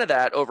put 10 of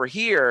that over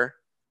here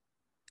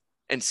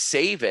and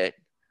save it,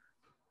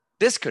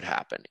 this could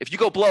happen. If you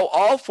go blow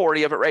all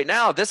 40 of it right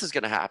now, this is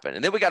going to happen.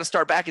 And then we got to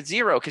start back at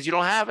zero because you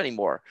don't have any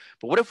more.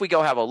 But what if we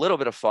go have a little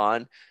bit of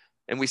fun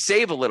and we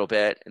save a little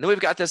bit? And then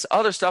we've got this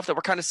other stuff that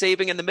we're kind of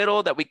saving in the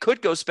middle that we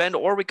could go spend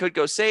or we could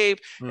go save.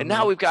 And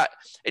now we've got,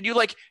 and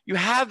you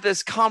have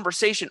this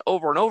conversation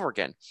over and over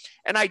again.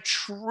 And I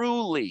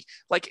truly,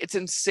 like, it's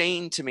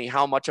insane to me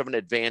how much of an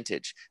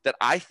advantage that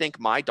I think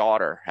my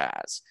daughter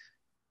has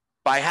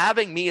by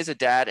having me as a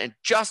dad and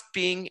just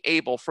being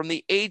able from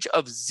the age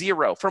of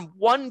 0, from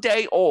 1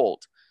 day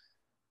old,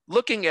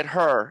 looking at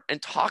her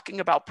and talking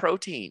about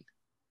protein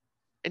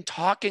and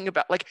talking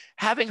about, like,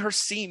 having her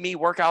see me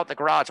work out in the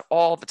garage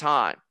all the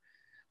time.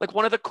 Like,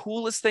 one of the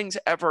coolest things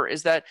ever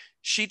is that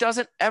she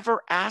doesn't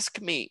ever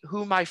ask me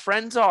who my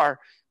friends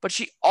are, but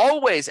she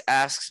always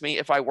asks me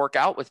if I work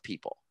out with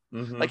people.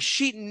 Like,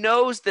 she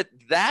knows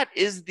that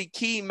is the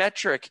key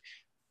metric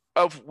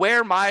of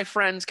where my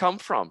friends come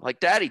from. Like,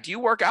 Daddy, do you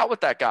work out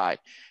with that guy?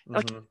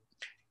 Like,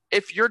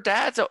 if your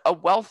dad's a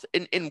wealth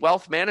in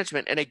wealth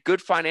management and a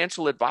good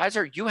financial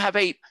advisor, you have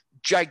a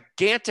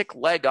gigantic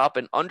leg up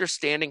in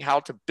understanding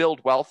how to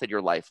build wealth in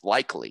your life,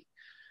 likely.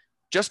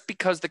 Just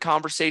because the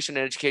conversation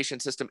and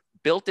education system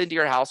built into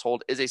your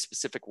household is a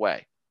specific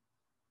way.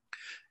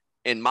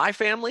 In my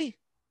family,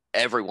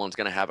 everyone's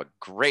going to have a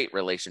great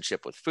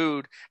relationship with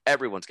food.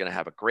 Everyone's going to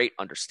have a great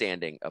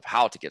understanding of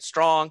how to get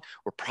strong.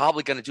 We're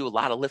probably going to do a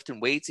lot of lifting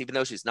weights, even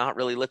though she's not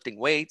really lifting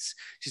weights.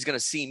 She's going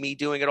to see me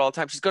doing it all the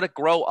time. She's going to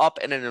grow up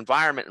in an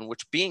environment in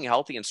which being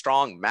healthy and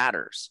strong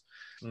matters.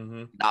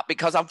 Not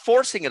because I'm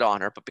forcing it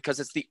on her, but because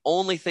it's the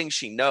only thing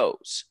she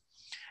knows.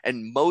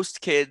 And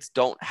most kids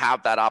don't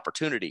have that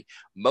opportunity.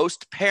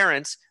 Most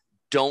parents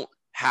don't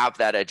have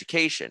that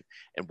education.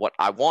 And what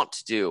I want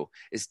to do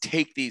is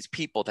take these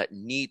people that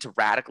need to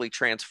radically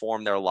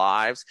transform their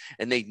lives,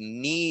 and they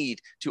need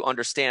to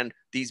understand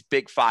these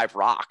big 5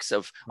 rocks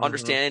of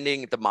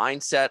understanding the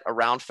mindset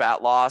around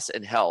fat loss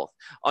and health,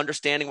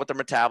 understanding what their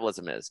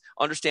metabolism is,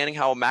 understanding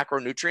how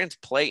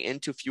macronutrients play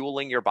into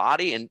fueling your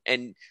body,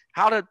 and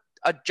how to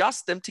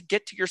adjust them to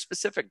get to your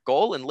specific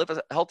goal and live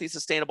a healthy,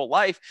 sustainable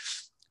life.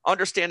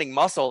 Understanding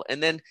muscle,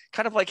 and then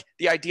kind of like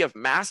the idea of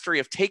mastery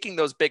of taking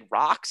those big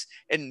rocks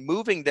and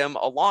moving them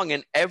along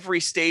in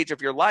every stage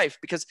of your life.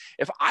 Because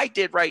if I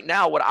did right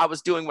now what I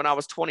was doing when I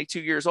was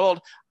 22 years old,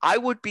 I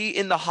would be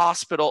in the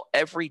hospital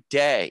every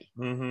day.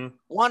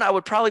 One, I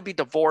would probably be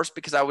divorced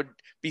because I would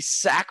be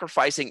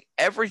sacrificing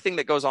everything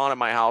that goes on in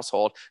my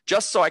household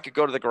just so I could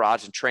go to the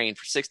garage and train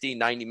for 60,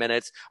 90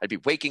 minutes. I'd be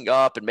waking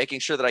up and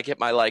making sure that I get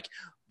my like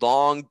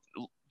long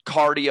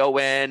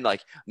cardio in,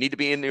 like need to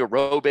be in the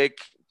aerobic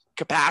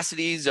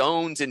capacity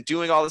zones and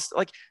doing all this.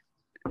 Like,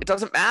 it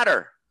doesn't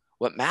matter.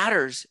 What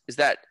matters is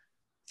that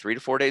 3 to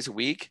 4 days a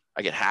week,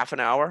 I get half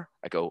an hour.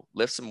 I go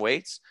lift some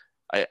weights.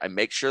 I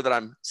make sure that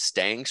I'm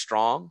staying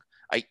strong.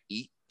 I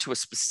eat to a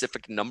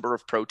specific number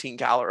of protein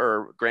calories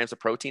or grams of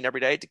protein every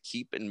day to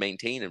keep and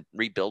maintain and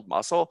rebuild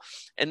muscle.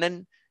 And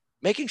then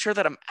making sure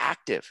that I'm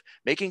active,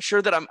 making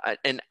sure that I'm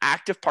an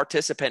active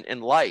participant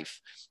in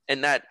life.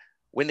 And that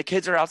when the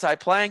kids are outside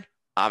playing,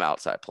 I'm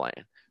outside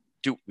playing.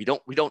 We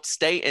don't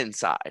stay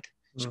inside.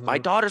 My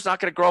daughter's not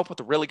going to grow up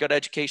with a really good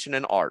education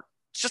in art.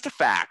 It's just a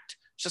fact.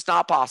 It's just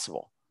not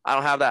possible. I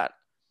don't have that.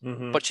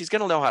 But she's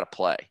going to know how to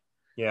play.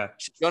 Yeah.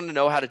 She's going to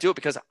know how to do it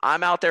because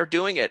I'm out there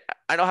doing it.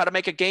 I know how to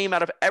make a game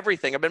out of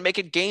everything. I've been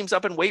making games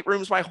up in weight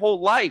rooms my whole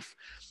life.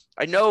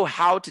 I know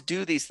how to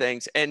do these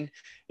things, and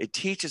it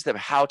teaches them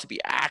how to be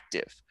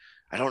active.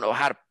 I don't know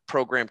how to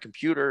program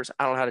computers.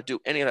 I don't know how to do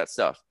any of that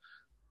stuff.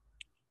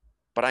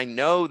 But I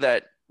know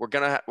that we're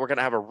gonna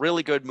have a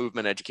really good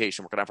movement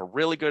education. We're gonna have a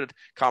really good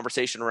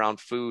conversation around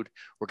food.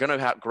 We're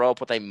gonna grow up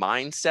with a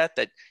mindset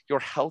that your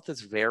health is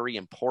very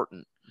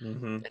important,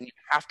 and you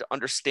have to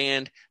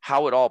understand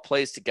how it all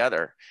plays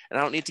together. And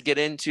I don't need to get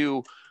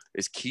into,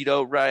 is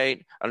keto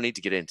right? I don't need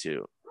to get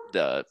into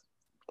the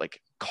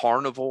like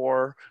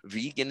carnivore,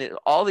 vegan,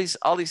 all these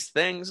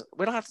things.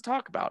 We don't have to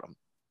talk about them.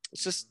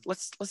 It's just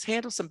let's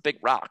handle some big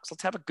rocks.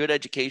 Let's have a good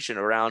education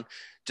around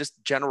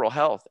just general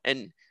health.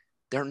 And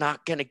they're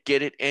not going to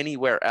get it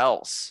anywhere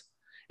else.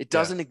 It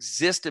doesn't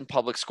exist in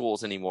public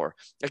schools anymore.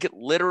 Like, it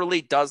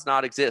literally does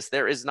not exist.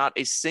 There is not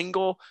a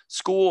single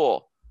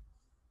school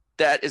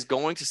that is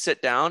going to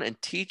sit down and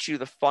teach you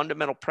the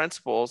fundamental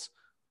principles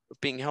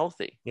of being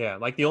healthy. Yeah.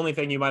 Like, the only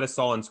thing you might have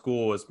saw in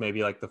school was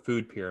maybe like the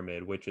food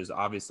pyramid, which is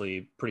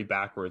obviously pretty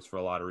backwards for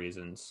a lot of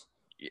reasons.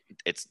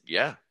 It's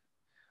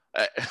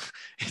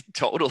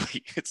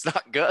totally. It's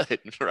not good.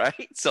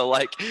 Right. So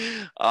like,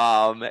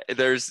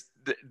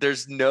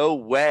 there's no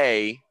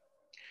way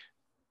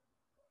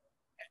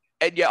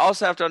And you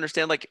also have to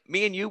understand, like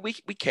me and you, we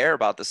care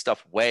about this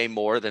stuff way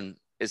more than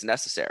is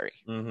necessary.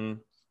 Mm-hmm.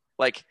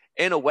 Like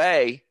in a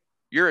way,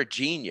 you're a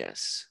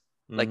genius.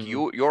 Like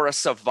Mm-hmm. you're a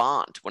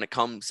savant when it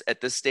comes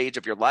at this stage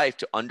of your life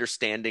to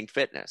understanding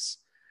fitness.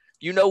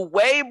 You know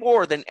way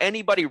more than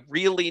anybody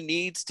really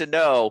needs to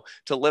know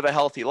to live a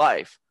healthy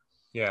life.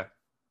 Yeah.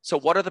 So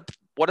what are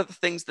the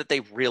things that they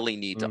really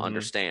need to Mm-hmm.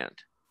 understand?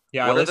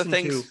 Yeah, What are the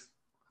things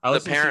I the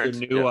listened to your parents?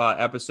 new Yeah.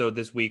 episode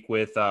this week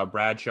with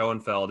Brad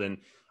Schoenfeld, and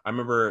I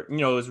remember,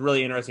 it was a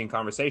really interesting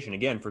conversation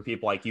again for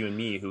people like you and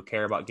me who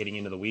care about getting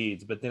into the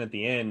weeds. But then at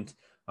the end,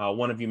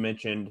 one of you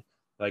mentioned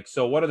like,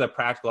 so what are the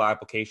practical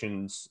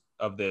applications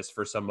of this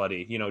for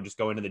somebody, just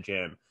going to the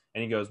gym?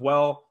 And he goes,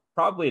 well,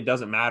 probably it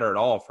doesn't matter at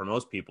all for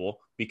most people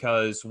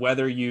because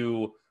whether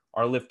you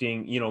are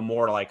lifting,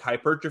 more like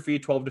hypertrophy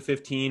 12 to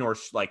 15 or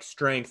like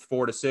strength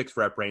 4 to 6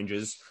 rep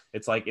ranges.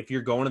 It's like if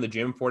you're going to the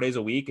gym 4 days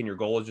a week and your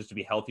goal is just to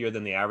be healthier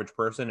than the average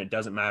person, it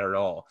doesn't matter at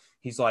all.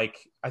 He's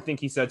like, I think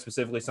he said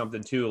specifically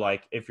something too,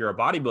 like if you're a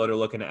bodybuilder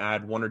looking to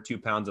add 1 or 2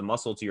 pounds of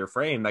muscle to your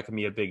frame, that can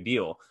be a big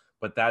deal.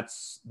 But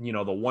that's, the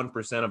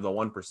 1% of the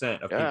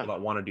 1% of Yeah. people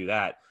that want to do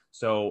that.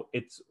 So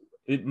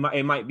it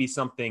might be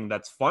something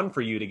that's fun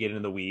for you to get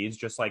into the weeds,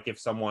 just like if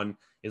someone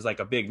is like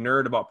a big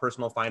nerd about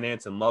personal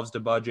finance and loves to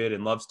budget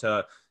and loves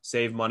to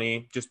save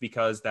money just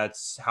because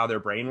that's how their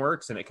brain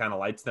works and it kind of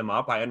lights them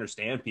up. I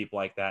understand people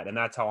like that. And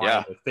that's how I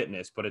am with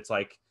fitness. But it's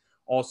like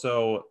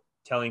also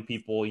telling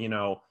people,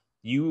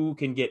 you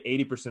can get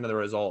 80% of the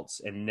results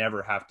and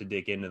never have to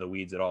dig into the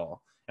weeds at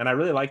all. And I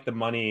really like the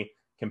money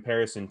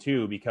comparison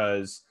too,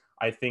 because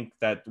I think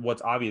that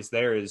what's obvious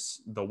there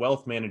is the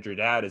wealth manager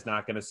dad is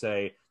not going to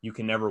say you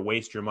can never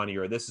waste your money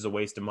or this is a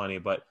waste of money,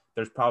 but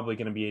there's probably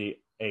going to be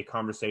a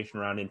conversation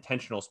around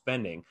intentional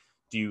spending.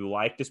 Do you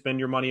like to spend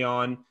your money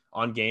on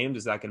games?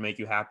 Is that going to make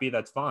you happy?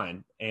 That's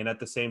fine. And at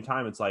the same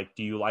time, it's like,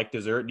 do you like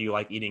dessert? Do you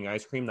like eating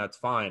ice cream? That's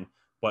fine.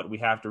 But we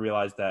have to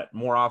realize that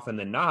more often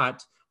than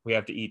not, we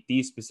have to eat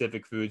these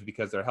specific foods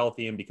because they're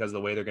healthy and because of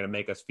the way they're going to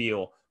make us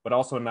feel, but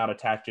also not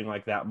attaching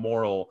like that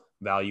moral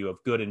value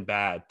of good and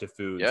bad to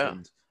foods. Yeah.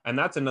 And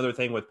that's another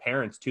thing with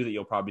parents too, that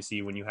you'll probably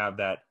see when you have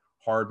that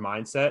hard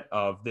mindset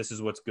of this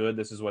is what's good,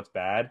 this is what's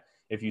bad.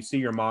 If you see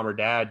your mom or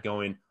dad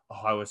going,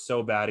 oh, I was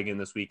so bad again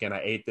this weekend, I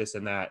ate this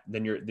and that,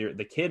 then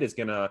the kid is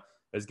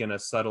gonna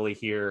subtly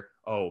hear,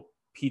 oh,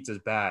 pizza's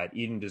bad,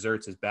 eating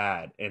desserts is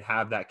bad, and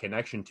have that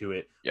connection to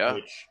it,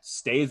 which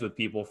stays with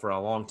people for a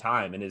long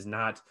time and is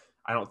not,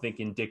 I don't think,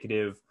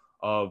 indicative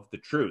of the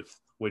truth,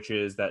 which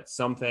is that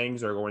some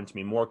things are going to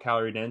be more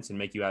calorie dense and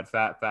make you add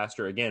fat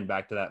faster. Again,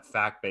 back to that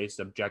fact-based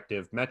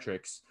objective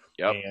metrics.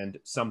 And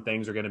some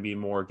things are going to be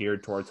more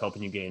geared towards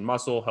helping you gain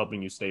muscle,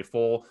 helping you stay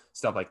full,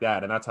 stuff like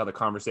that. And that's how the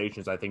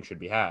conversations, I think, should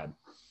be had.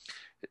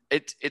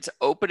 It's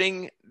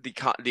opening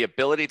the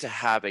ability to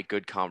have a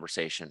good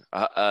conversation,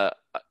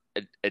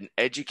 an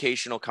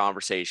educational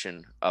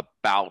conversation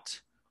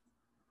about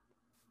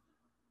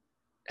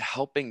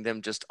helping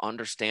them just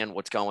understand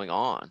what's going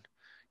on.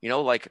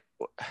 Like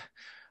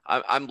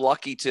I'm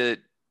lucky to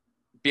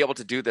be able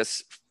to do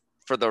this.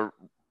 For the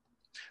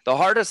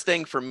hardest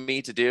thing for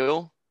me to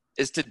do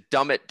is to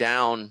dumb it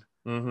down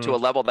to a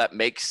level that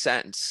makes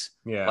sense.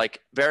 Yeah. Like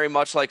very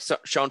much like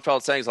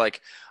Schoenfeld saying,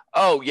 like,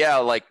 oh yeah,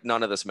 like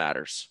none of this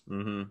matters.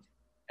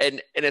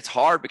 And it's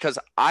hard because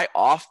I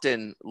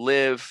often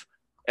live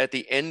at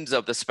the ends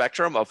of the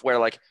spectrum of where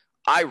like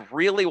I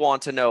really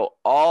want to know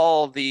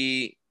all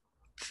the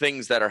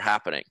things that are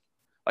happening.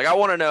 Like I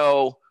want to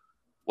know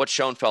what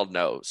Schoenfeld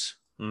knows.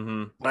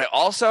 But I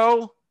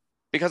also,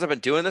 because I've been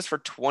doing this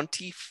for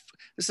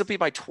this will be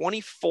my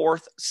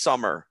 24th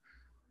summer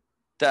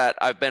that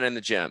I've been in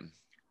the gym.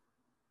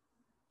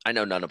 I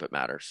know none of it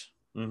matters.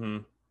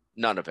 None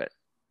of it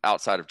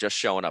outside of just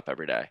showing up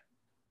every day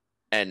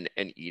and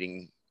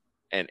eating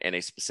in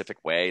a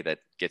specific way that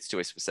gets to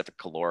a specific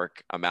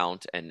caloric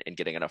amount and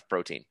getting enough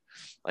protein.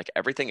 Like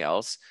everything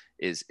else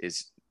is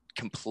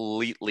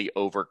completely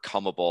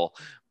overcomable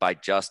by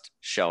just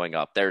showing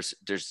up. There's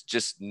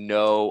just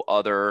no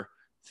other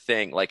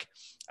thing. Like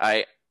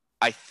I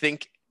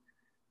think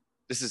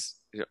this is,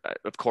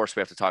 of course we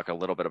have to talk a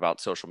little bit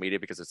about social media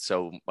because it's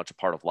so much a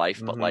part of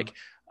life, but like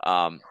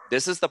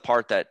this is the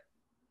part that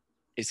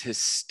is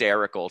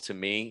hysterical to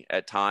me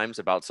at times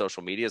about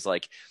social media is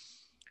like,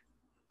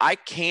 I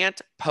can't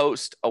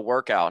post a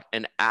workout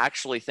and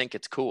actually think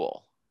it's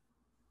cool.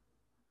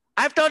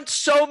 I've done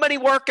so many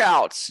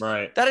workouts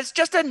that it's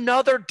just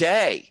another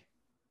day.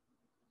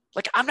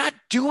 Like I'm not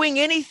doing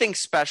anything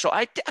special.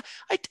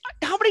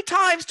 How many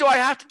times do I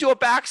have to do a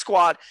back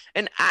squat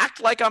and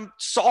act like I'm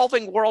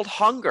solving world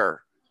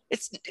hunger?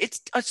 It's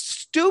a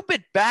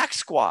stupid back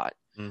squat.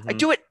 I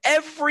do it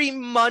every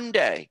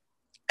Monday.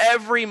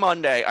 Every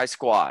Monday I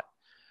squat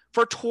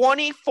for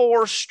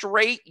 24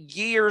 straight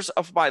years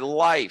of my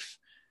life.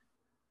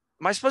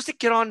 Am I supposed to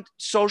get on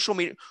social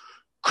media?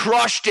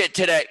 Crushed it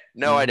today.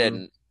 No, I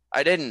didn't.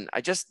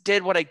 I just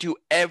did what I do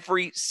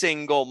every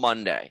single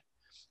Monday.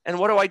 And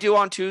what do I do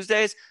on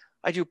Tuesdays?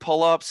 I do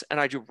pull-ups and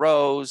I do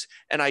rows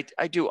and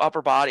I do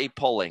upper body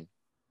pulling.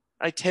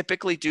 I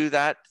typically do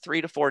that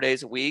 3 to 4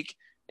 days a week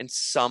and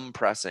some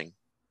pressing.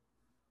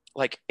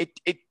 Like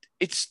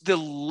it's the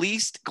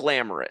least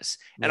glamorous.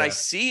 And I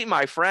see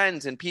my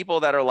friends and people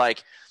that are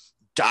like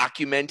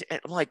document,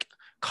 and I'm like,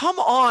 come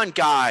on,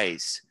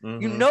 guys.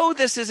 You know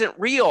this isn't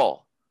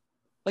real.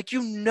 Like,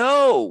 you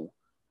know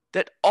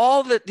that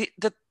all the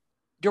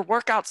your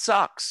workout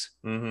sucks.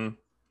 You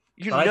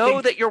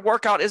know that your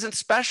workout isn't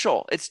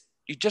special.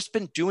 You've just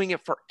been doing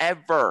it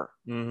forever.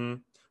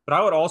 But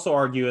I would also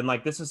argue, and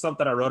like this is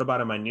something I wrote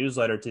about in my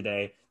newsletter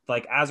today,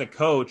 like as a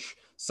coach,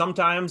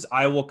 sometimes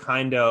I will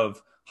kind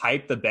of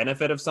hype the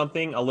benefit of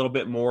something a little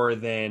bit more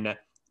than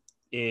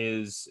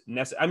is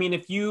necessary. I mean,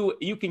 if you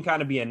can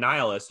kind of be a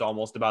nihilist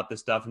almost about this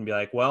stuff and be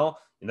like, well,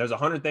 and there's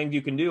 100 things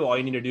you can do. All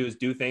you need to do is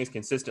do things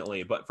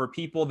consistently. But for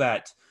people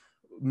that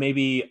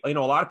maybe, a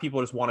lot of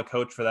people just want to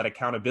coach for that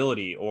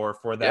accountability or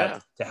for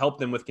that to help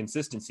them with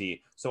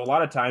consistency. So a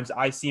lot of times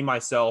I see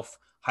myself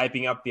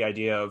hyping up the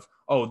idea of,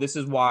 oh, this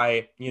is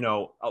why,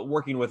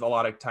 working with a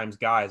lot of times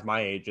guys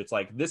my age, it's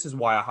like, this is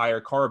why a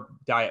higher carb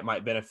diet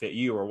might benefit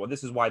you, or well,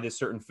 this is why this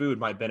certain food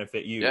might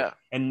benefit you. Yeah.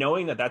 And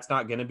knowing that that's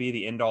not going to be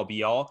the end all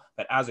be all,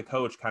 but as a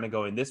coach kind of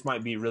going, this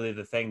might be really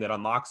the thing that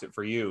unlocks it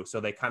for you.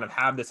 So they kind of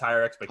have this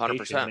higher expectation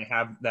 100%. and they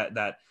have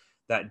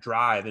that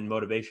drive and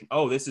motivation.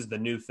 Oh, this is the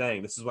new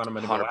thing. This is what I'm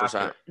going to go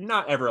after.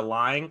 Not ever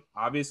lying,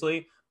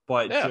 obviously,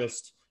 but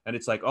just, and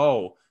it's like,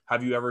 oh,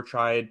 have you ever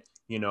tried,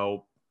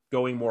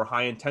 going more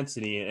high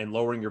intensity and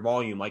lowering your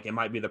volume? Like it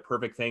might be the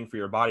perfect thing for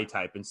your body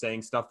type, and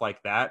saying stuff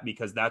like that,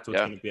 because that's what's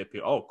going to be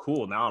appealing. Oh,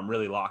 cool. Now I'm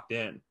really locked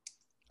in.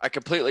 I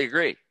completely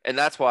agree. And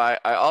that's why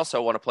I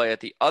also want to play at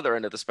the other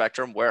end of the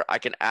spectrum where I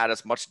can add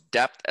as much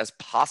depth as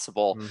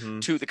possible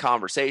to the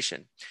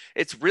conversation.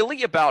 It's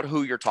really about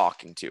who you're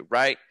talking to,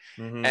 right?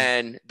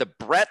 And the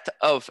breadth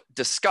of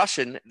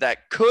discussion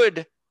that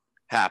could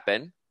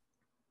happen.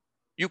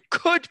 You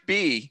could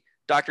be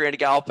Dr. Andy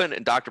Galpin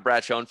and Dr.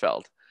 Brad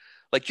Schoenfeld.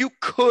 Like you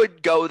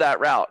could go that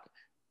route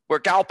where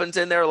Galpin's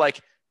in there, like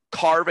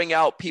carving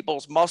out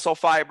people's muscle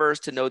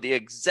fibers to know the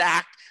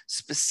exact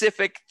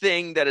specific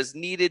thing that is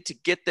needed to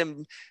get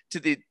them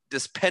to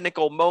this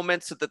pinnacle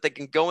moment so that they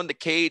can go in the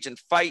cage and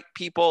fight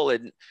people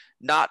and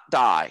not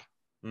die.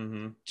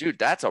 Dude,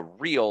 that's a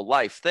real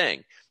life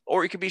thing.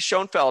 Or you could be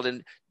Schoenfeld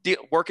and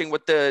working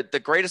with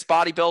the greatest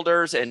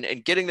bodybuilders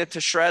and getting them to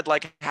shred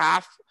like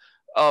half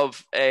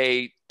of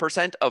a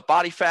percent of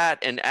body fat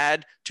and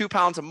add 2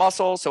 pounds of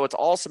muscle so it's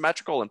all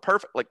symmetrical and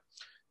perfect. Like,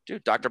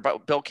 dude, Dr.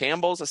 Bill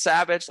Campbell's a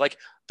savage. Like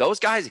those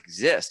guys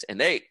exist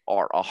and they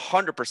are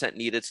 100%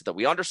 needed so that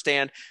we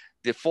understand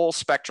the full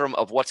spectrum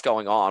of what's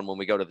going on when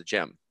we go to the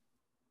gym.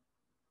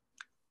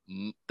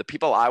 The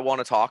people I want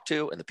to talk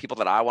to and the people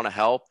that I want to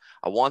help,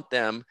 I want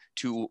them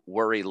to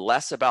worry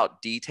less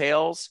about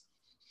details,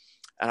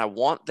 and I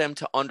want them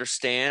to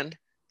understand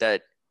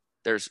that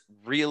there's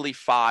really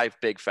 5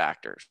 big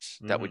factors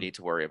that we need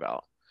to worry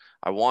about.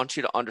 I want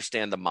you to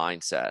understand the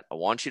mindset. I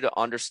want you to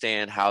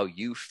understand how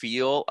you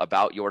feel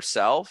about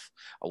yourself.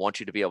 I want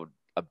you to be able to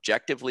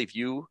objectively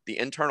view the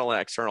internal and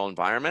external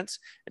environments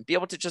and be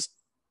able to just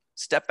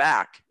step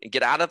back and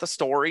get out of the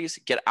stories,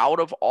 get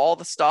out of all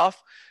the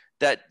stuff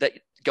that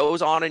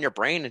goes on in your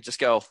brain and just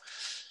go,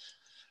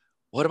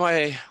 what am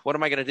I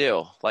going to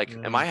do? Like,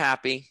 am I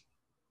happy?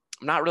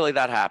 I'm not really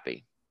that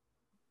happy.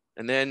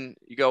 And then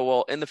you go,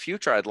 well, in the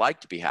future, I'd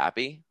like to be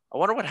happy. I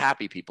wonder what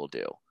happy people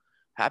do.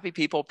 Happy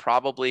people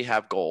probably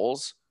have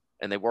goals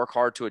and they work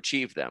hard to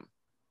achieve them.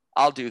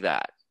 I'll do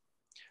that.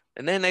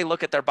 And then they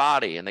look at their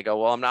body and they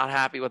go, well, I'm not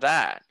happy with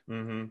that.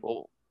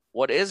 Well,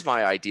 what is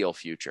my ideal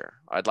future?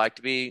 I'd like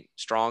to be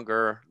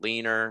stronger,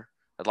 leaner.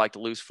 I'd like to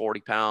lose 40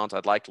 pounds.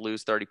 I'd like to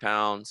lose 30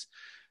 pounds.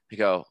 You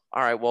go,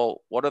 all right,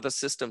 well, what are the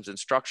systems and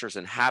structures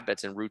and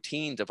habits and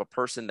routines of a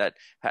person that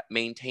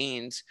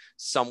maintains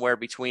somewhere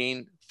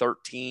between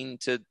 13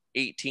 to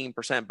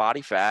 18%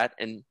 body fat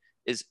and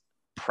is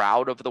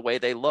proud of the way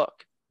they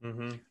look?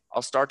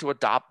 I'll start to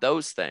adopt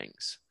those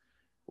things.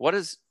 What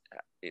does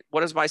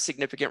my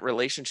significant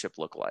relationship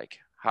look like?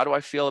 How do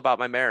I feel about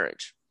my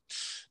marriage?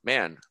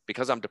 Man,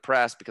 because I'm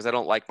depressed, because I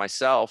don't like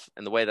myself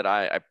and the way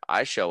that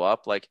I show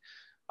up, like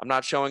I'm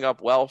not showing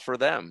up well for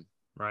them.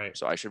 Right.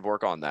 So I should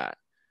work on that.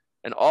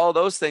 And all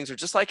those things are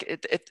just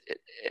like,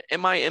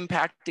 am I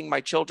impacting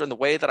my children the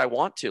way that I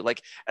want to?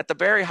 Like at the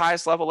very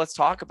highest level, let's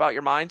talk about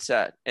your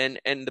mindset and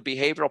the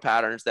behavioral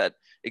patterns that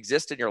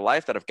exist in your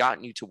life that have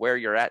gotten you to where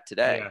you're at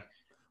today.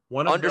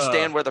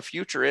 Understand where the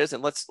future is,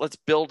 and let's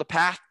build a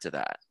path to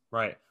that.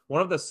 Right.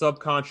 One of the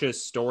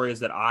subconscious stories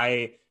that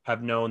I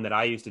have known that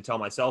I used to tell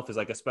myself is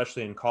like,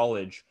 especially in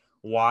college,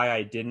 why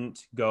I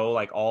didn't go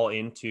like all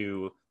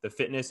into the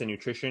fitness and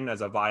nutrition as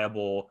a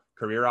viable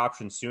career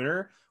option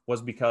sooner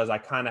was because I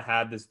kind of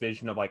had this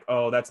vision of like,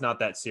 oh, that's not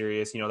that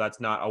serious. That's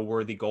not a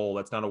worthy goal.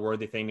 That's not a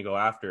worthy thing to go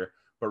after.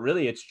 But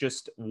really, it's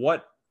just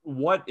what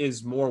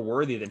is more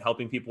worthy than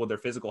helping people with their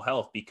physical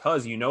health,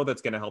 because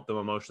that's going to help them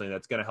emotionally.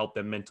 That's going to help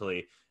them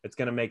mentally. It's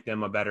going to make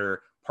them a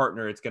better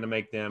partner. It's going to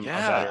make them a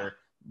better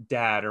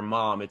dad or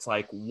mom. It's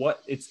like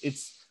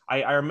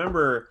I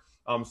remember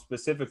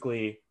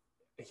specifically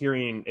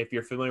hearing, if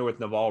you're familiar with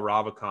Naval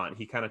Ravikant,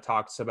 he kind of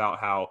talks about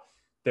how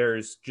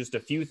there's just a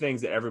few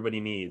things that everybody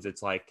needs.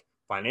 It's like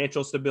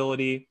financial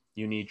stability,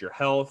 you need your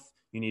health,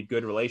 you need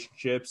good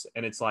relationships.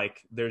 And it's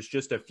like, there's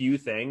just a few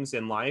things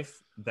in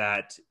life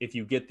that if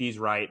you get these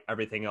right,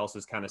 everything else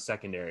is kind of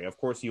secondary. Of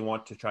course, you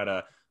want to try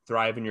to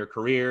thrive in your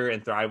career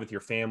and thrive with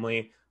your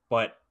family,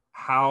 but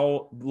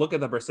look at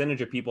the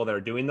percentage of people that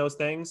are doing those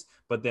things,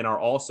 but then are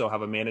also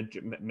have a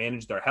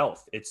manage their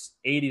health. It's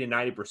 80 to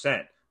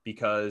 90%,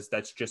 because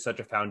that's just such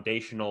a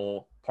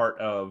foundational part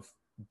of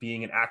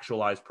being an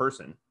actualized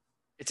person.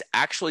 It's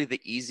actually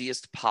the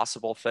easiest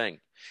possible thing.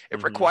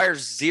 It requires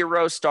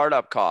zero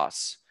startup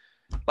costs.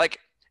 Like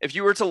if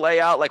you were to lay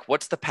out like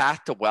what's the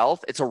path to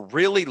wealth, it's a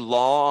really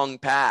long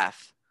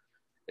path.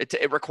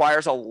 It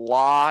requires a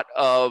lot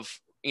of,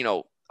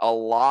 a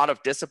lot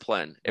of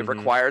discipline. It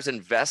requires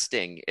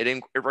investing.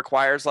 It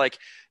requires like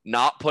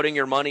not putting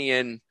your money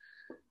in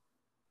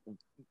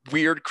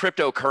weird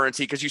cryptocurrency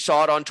because you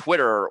saw it on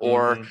Twitter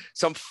or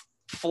some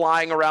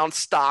flying around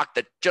stock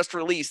that just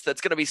released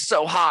that's going to be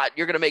so hot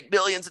you're going to make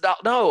millions of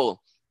dollars. No,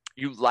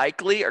 you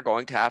likely are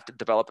going to have to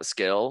develop a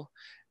skill,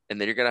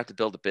 and then you're going to have to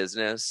build a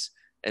business,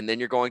 and then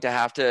you're going to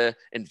have to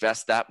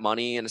invest that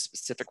money in a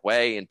specific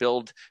way and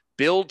build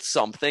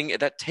something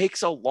that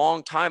takes a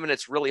long time, and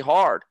it's really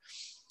hard.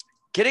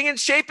 Getting in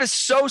shape is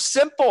so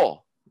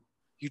simple.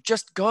 You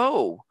just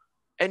go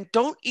and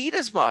don't eat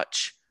as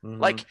much.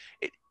 Like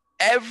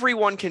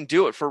everyone can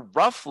do it for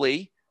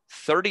roughly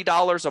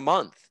 $30 a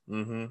month.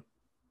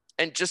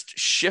 And just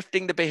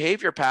shifting the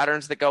behavior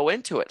patterns that go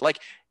into it. Like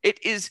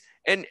it is,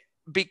 and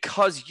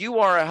because you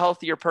are a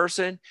healthier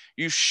person,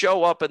 you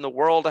show up in the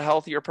world a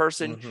healthier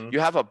person,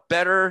 you have a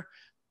better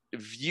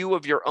view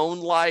of your own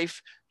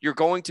life, you're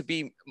going to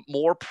be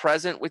more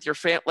present with your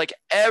family. Like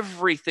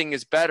everything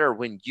is better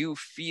when you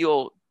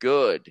feel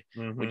good,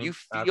 when you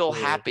feel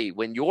happy,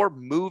 when you're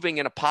moving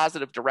in a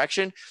positive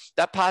direction.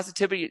 That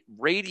positivity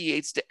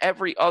radiates to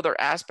every other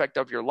aspect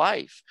of your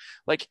life.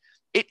 Like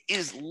it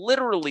is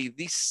literally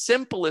the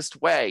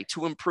simplest way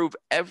to improve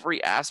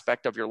every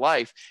aspect of your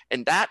life.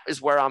 And that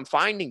is where I'm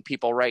finding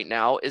people right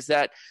now is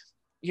that,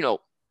 I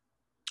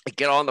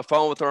get on the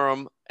phone with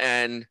them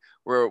and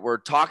we're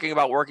talking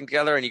about working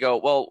together, and you go,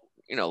 well,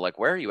 like,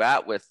 where are you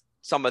at with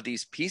some of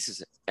these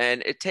pieces?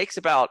 And it takes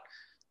about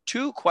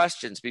 2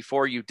 questions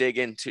before you dig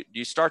into,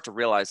 you start to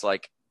realize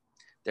like,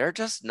 they're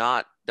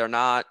not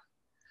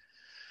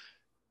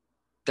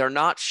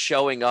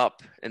showing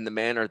up in the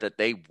manner that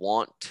they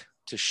want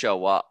to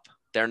show up.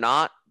 They're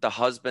not the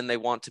husband they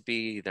want to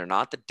be. They're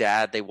not the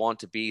dad they want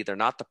to be. They're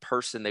not the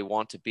person they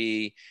want to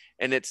be.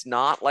 And it's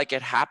not like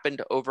it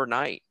happened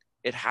overnight.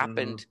 It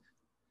happened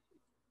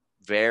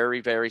very,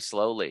 very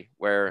slowly,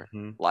 where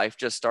life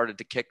just started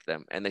to kick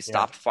them and they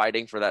stopped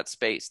fighting for that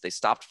space. They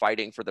stopped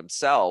fighting for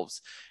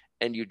themselves.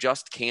 And you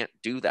just can't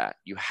do that.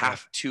 You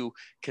have to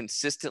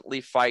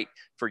consistently fight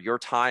for your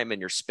time and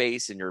your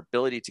space and your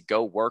ability to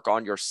go work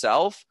on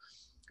yourself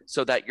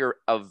so that you're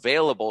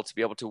available to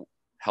be able to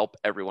help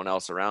everyone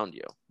else around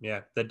you.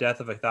 Yeah. The death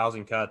of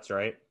 1,000 cuts,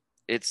 right?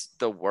 It's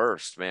the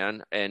worst,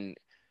 man. And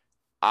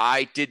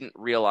I didn't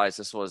realize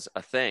this was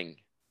a thing.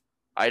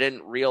 I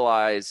didn't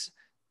realize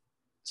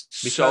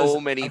so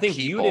many people. I think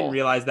you didn't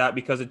realize that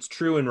because it's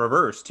true in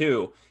reverse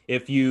too.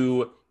 If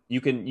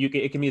it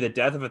can be the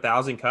death of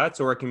 1,000 cuts,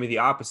 or it can be the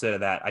opposite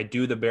of that. I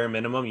do the bare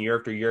minimum year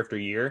after year after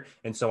year,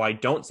 and so I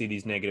don't see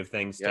these negative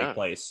things take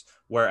place.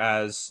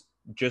 Whereas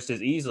just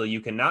as easily,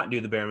 you cannot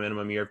do the bare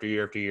minimum year after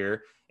year after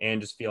year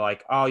and just feel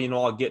like, oh,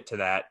 I'll get to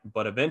that.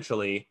 But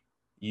eventually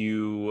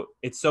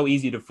it's so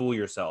easy to fool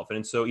yourself, and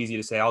it's so easy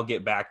to say, I'll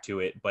get back to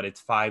it. But it's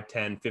 5,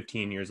 10,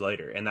 15 years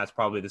later. And that's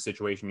probably the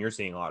situation you're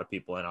seeing a lot of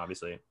people in,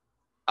 obviously.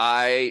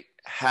 I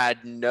had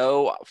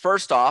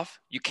first off,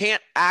 you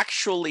can't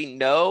actually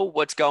know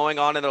what's going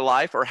on in their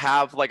life or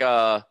have like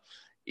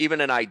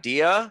even an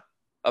idea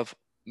of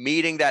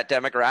meeting that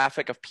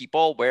demographic of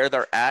people where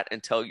they're at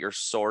until you're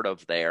sort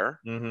of there,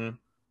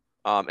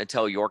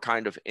 until you're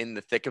kind of in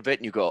the thick of it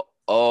and you go,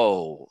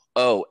 oh,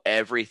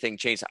 everything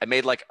changed. I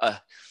made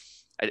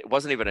it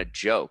wasn't even a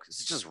joke. This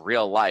is just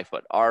real life,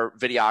 but our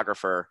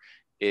videographer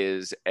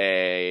is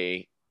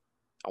I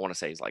want to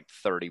say he's like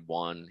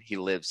 31. He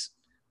lives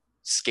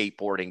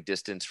skateboarding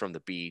distance from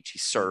the beach. He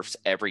surfs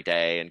every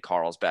day in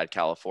Carlsbad,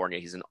 California.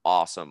 He's an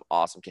awesome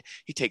kid.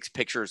 He takes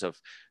pictures of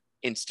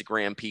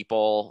Instagram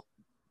people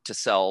to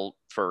sell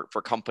for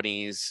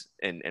companies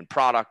and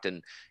product,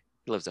 and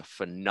he lives a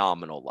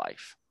phenomenal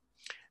life.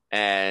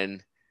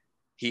 And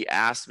he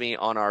asked me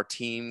on our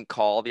team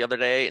call the other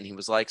day, and he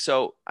was like,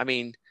 so, I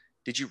mean,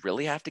 did you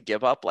really have to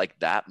give up like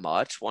that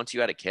much once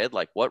you had a kid?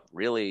 Like, what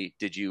really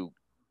did you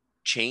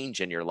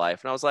change in your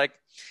life? And I was like,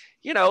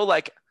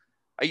 like,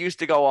 I used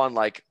to go on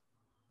like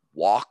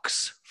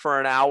walks for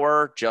an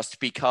hour just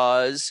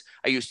because.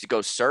 I used to go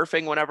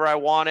surfing whenever I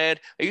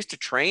wanted. I used to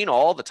train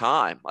all the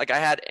time. Like I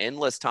had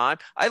endless time.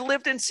 I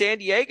lived in San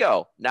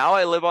Diego. Now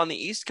I live on the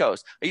East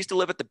Coast. I used to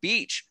live at the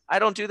beach. I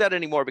don't do that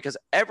anymore because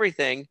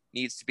everything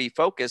needs to be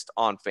focused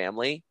on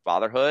family,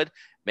 fatherhood,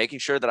 making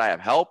sure that I have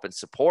help and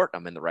support.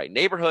 I'm in the right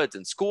neighborhoods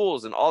and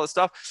schools and all this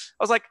stuff.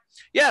 I was like,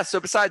 yeah, so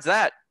besides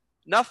that,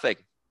 nothing.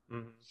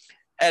 Mm-hmm.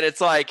 And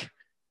it's like,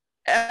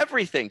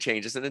 everything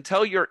changes. And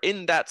until you're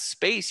in that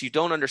space, you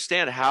don't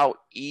understand how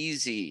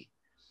easy,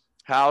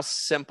 how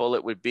simple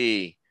it would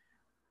be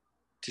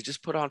to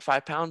just put on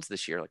 5 pounds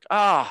this year. Like,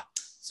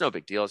 it's no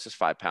big deal. It's just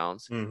 5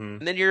 pounds. Mm-hmm.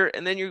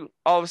 And then you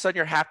all of a sudden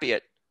you're happy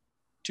at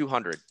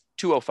 200,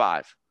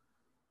 205.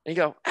 And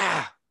you go,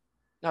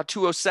 now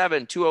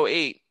 207,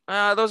 208.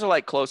 Those are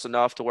like close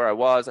enough to where I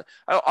was.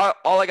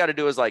 All I got to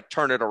do is like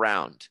turn it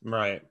around.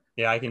 Right.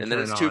 Yeah, I can. And then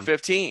it's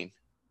 215,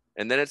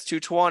 and then it's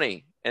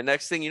 220, and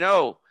next thing you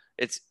know,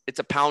 it's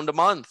a pound a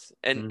month,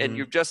 and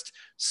you've just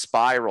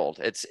spiraled.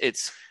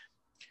 It's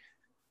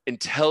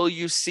until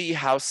you see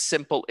how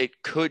simple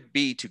it could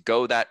be to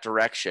go that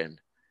direction.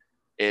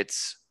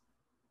 It's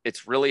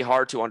really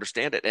hard to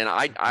understand it, and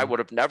I would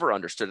have never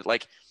understood it.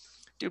 Like,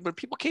 dude, when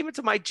people came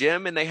into my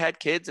gym and they had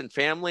kids and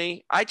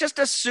family, I just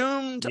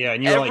assumed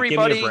and you're everybody.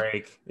 Like, give me a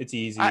break. It's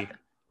easy.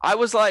 I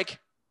was like,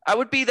 I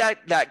would be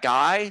that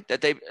guy that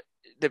they'd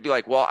be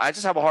like, well, I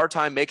just have a hard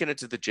time making it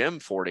to the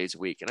gym 4 days a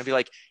week. And I'd be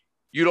like,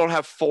 you don't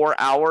have 4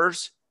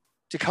 hours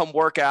to come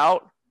work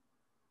out?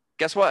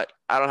 Guess what?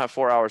 I don't have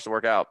 4 hours to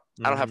work out.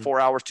 I don't have 4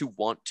 hours to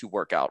want to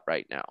work out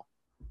right now.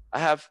 I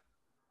have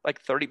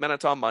like 30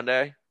 minutes on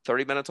Monday,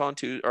 30 minutes on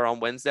Tuesday or on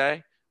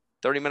Wednesday,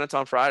 30 minutes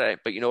on Friday.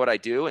 But you know what I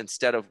do?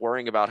 Instead of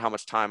worrying about how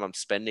much time I'm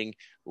spending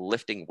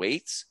lifting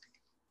weights,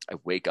 I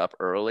wake up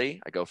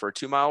early. I go for a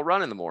 2-mile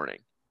run in the morning.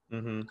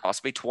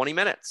 Costs me 20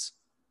 minutes.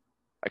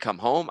 I come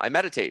home, I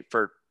meditate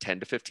for 10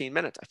 to 15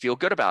 minutes. I feel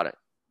good about it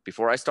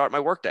before I start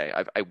my workday.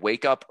 I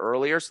wake up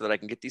earlier so that I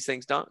can get these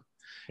things done.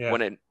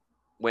 Yeah.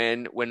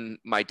 When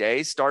my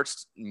day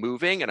starts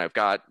moving and I've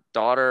got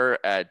daughter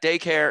at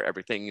daycare,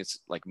 everything is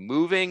like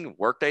moving,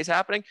 workday's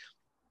happening.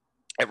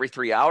 Every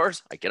 3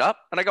 hours, I get up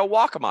and I go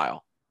walk a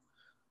mile.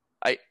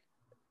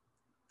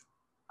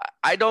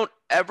 I don't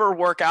ever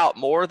work out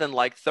more than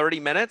like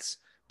 30 minutes,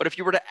 but if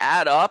you were to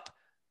add up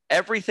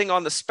everything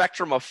on the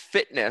spectrum of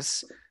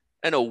fitness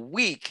in a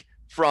week,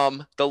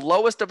 from the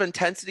lowest of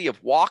intensity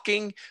of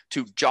walking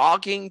to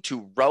jogging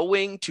to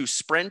rowing to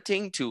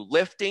sprinting to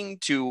lifting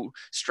to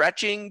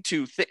stretching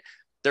to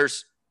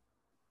there's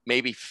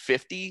maybe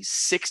 50,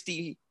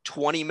 60,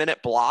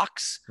 20-minute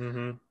blocks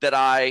that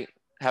I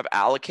have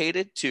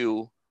allocated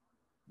to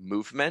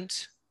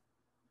movement,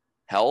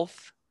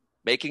 health,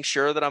 making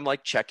sure that I'm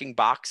like checking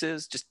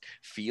boxes, just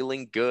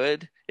feeling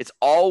good. It's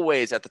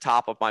always at the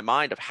top of my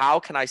mind of how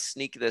can I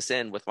sneak this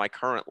in with my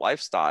current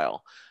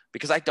lifestyle?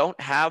 Because I don't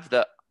have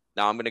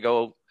now I'm going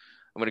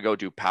to go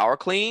do power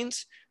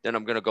cleans. Then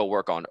I'm going to go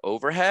work on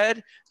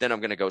overhead. Then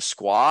I'm going to go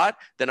squat.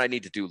 Then I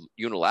need to do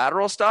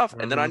unilateral stuff.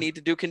 And then I need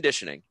to do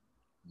conditioning.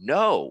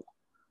 No,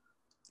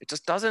 it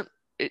just doesn't.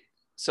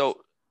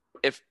 So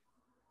if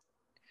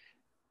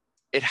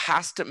it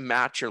has to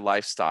match your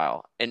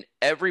lifestyle, and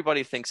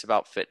everybody thinks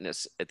about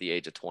fitness at the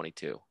age of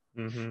 22.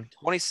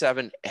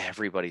 27,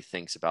 everybody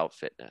thinks about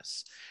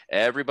fitness.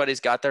 Everybody's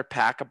got their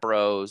pack of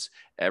bros.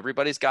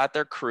 Everybody's got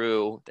their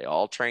crew. They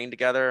all train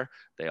together.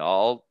 They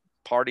all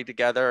party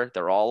together.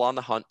 They're all on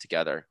the hunt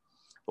together.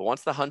 But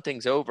once the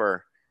hunting's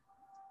over,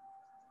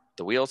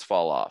 the wheels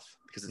fall off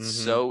because it's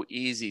so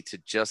easy to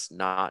just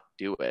not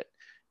do it.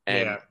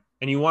 And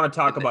you want to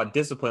talk about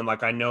discipline.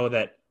 Like, I know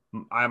that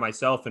I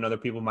myself and other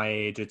people my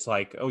age, it's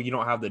like, oh, you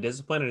don't have the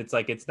discipline. And it's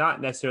like, it's not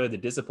necessarily the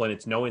discipline.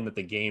 It's knowing that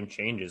the game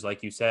changes.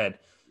 Like you said,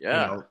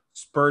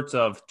 spurts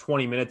of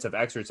 20 minutes of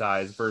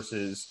exercise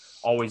versus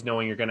always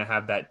knowing you're going to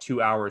have that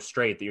 2 hours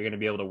straight that you're going to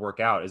be able to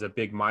work out is a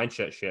big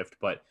mindset shift.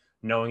 But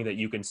knowing that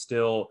you can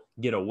still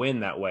get a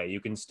win that way, you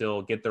can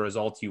still get the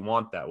results you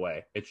want that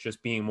way. It's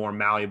just being more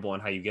malleable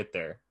in how you get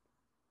there.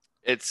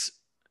 It's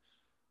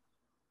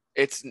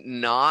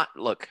not,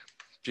 look,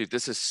 dude,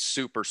 this is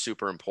super,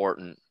 super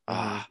important.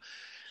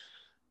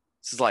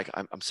 This is like,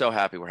 I'm so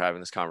happy we're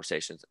having this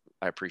conversation.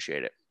 I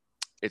appreciate it.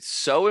 It's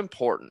so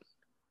important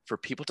for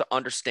people to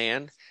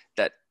understand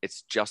that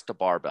it's just a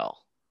barbell,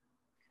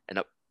 and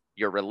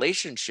your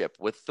relationship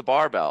with the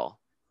barbell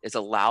is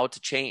allowed to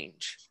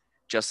change,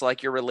 just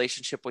like your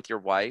relationship with your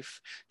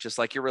wife, just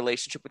like your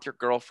relationship with your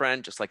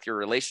girlfriend, just like your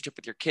relationship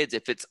with your kids.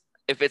 If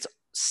it's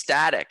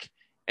static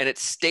and it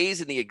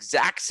stays in the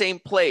exact same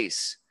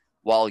place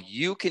while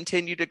you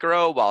continue to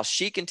grow, while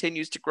she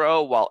continues to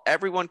grow, while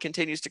everyone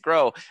continues to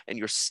grow, and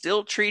you're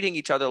still treating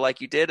each other like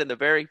you did in the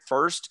very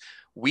first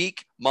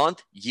week,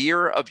 month,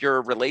 year of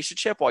your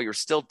relationship while you're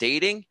still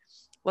dating.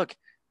 Look,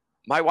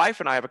 my wife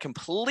and I have a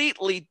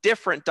completely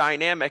different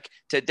dynamic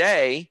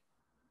today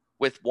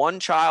with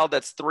one child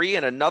that's 3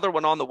 and another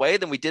one on the way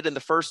than we did in the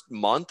first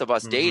month of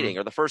us dating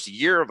or the first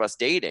year of us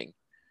dating.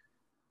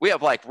 We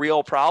have like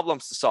real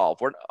problems to solve.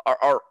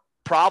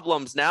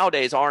 problems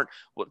nowadays aren't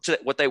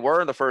what they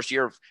were in the first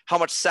year of how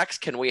much sex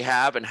can we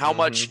have and how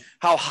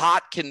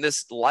hot can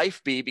this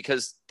life be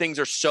because things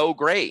are so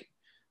great.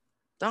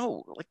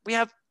 No, like we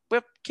have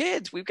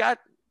kids. We've got,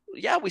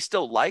 we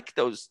still like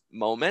those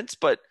moments,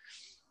 but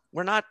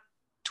we're not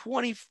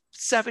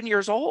 27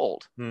 years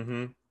old.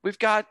 We've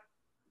got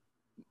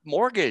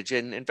mortgage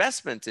and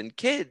investments and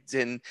kids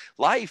and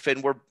life,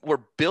 and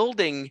we're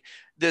building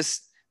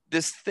this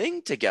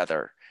thing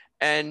together.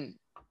 And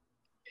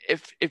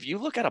if you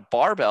look at a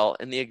barbell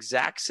in the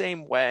exact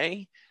same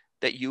way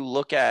that you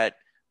look at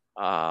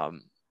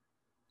it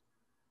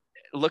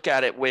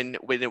when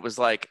it was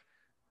like,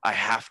 I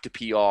have to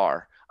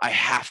PR, I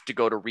have to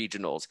go to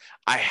regionals,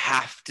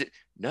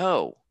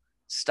 no,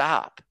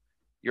 stop.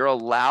 You're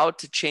allowed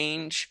to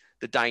change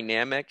the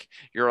dynamic.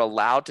 You're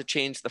allowed to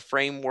change the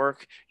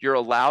framework. You're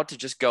allowed to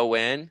just go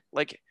in.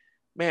 Like,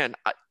 man,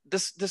 I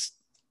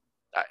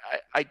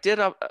did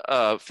a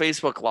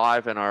Facebook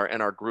Live in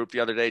our group the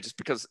other day just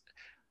because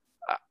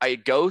I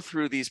go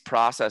through these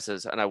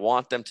processes and I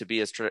want them to be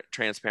as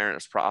transparent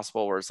as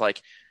possible, where it's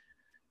like,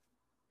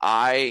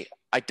 I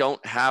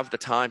don't have the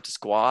time to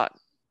squat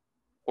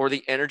or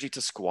the energy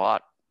to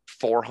squat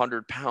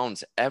 400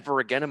 pounds ever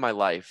again in my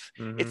life.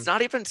 It's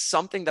not even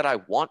something that I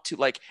want to.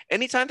 Like,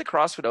 anytime the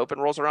CrossFit Open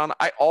rolls around,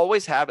 I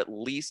always have at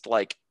least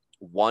like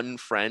one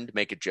friend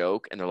make a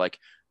joke and they're like,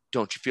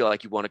 don't you feel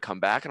like you want to come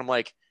back? And I'm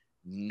like,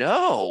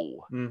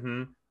 no.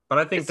 But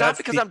I think it's not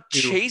because I'm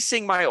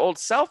chasing my old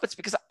self. It's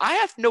because I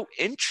have no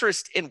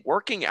interest in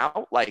working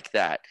out like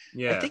that.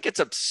 I think it's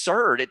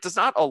absurd. It does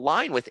not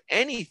align with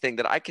anything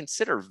that I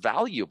consider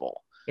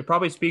valuable. It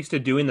probably speaks to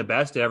doing the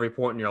best at every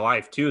point in your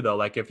life too, though.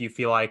 Like, if you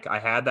feel like I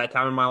had that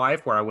time in my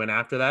life where I went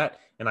after that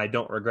and I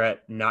don't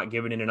regret not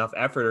giving it enough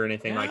effort or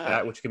anything like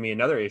that, which can be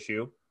another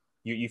issue,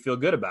 you feel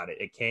good about it.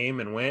 It came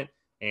and went,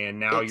 and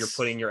now you're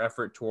putting your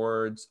effort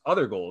towards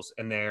other goals,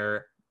 and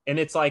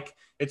it's like,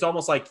 it's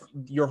almost like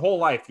your whole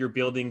life you're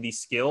building the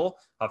skill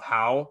of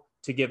how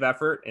to give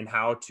effort and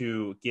how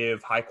to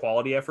give high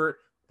quality effort,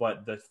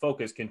 but the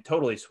focus can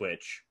totally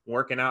switch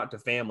working out to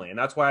family. And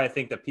that's why I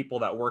think that people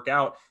that work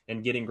out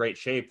and get in great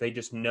shape, they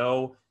just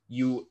know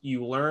you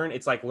learn.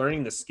 It's like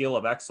learning the skill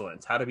of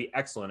excellence, how to be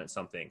excellent at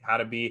something, how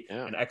to be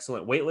an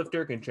excellent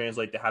weightlifter can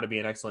translate to how to be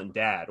an excellent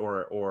dad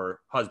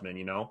or husband,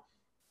 you know?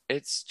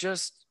 It's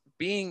just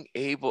being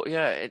able,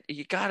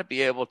 you got to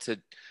be able to,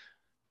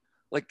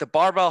 like, the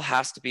barbell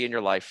has to be in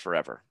your life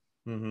forever.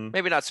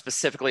 Maybe not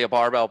specifically a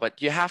barbell,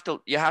 but you have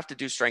to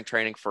do strength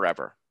training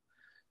forever.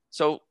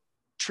 So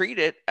treat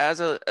it as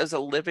a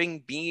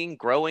living being,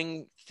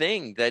 growing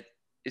thing that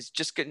is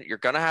just you're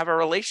going to have a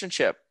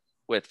relationship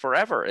with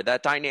forever.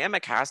 That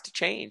dynamic has to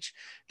change.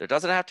 There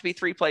doesn't have to be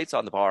 3 plates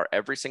on the bar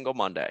every single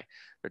Monday.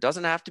 There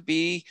doesn't have to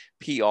be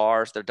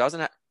PRs.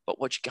 But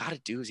what you got to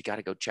do is you got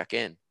to go check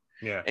in.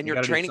 And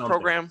your training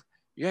program,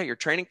 your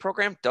training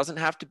program doesn't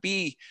have to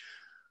be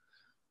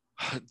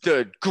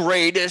the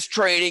greatest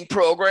training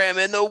program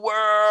in the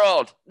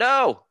world.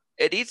 No,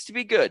 it needs to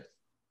be good.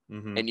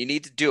 And you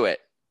need to do it.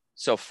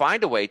 So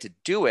find a way to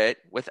do it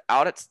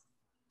without it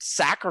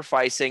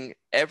sacrificing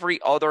every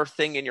other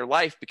thing in your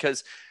life,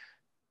 because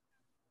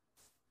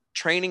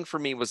training for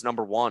me was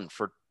number one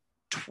for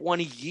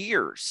 20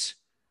 years.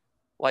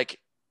 Like,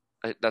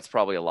 that's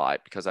probably a lie,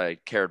 because I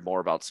cared more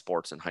about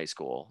sports in high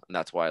school, and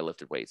that's why I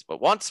lifted weights.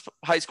 But once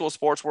high school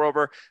sports were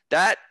over,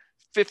 that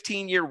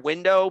 15-year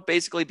window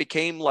basically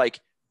became like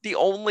the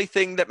only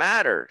thing that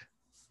mattered.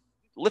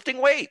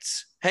 Lifting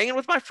weights, hanging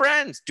with my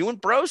friends, doing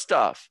bro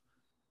stuff.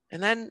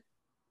 And then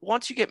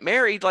once you get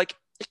married, like,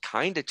 it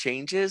kind of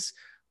changes.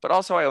 But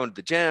also I owned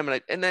the gym,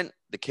 and then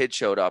the kid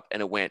showed up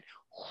and it went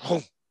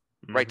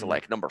right to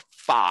like number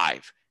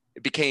 5.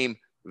 It became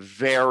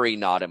very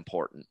not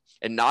important,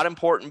 and not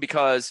important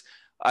because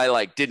I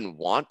like didn't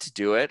want to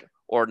do it,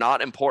 or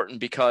not important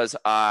because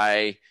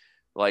I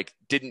like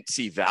didn't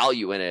see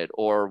value in it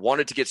or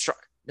wanted to get strong.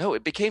 No,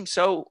 it became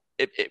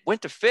it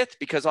went to 5th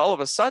because all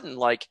of a sudden,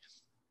 like,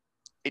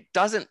 it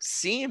doesn't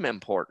seem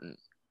important.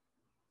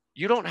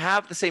 You don't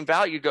have the same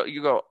value.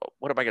 You go,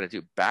 what am I going to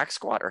do? Back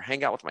squat or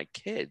hang out with my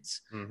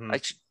kids? I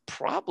should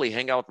probably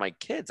hang out with my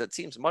kids. That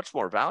seems much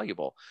more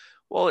valuable.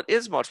 Well, it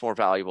is much more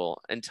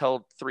valuable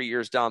until 3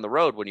 years down the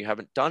road when you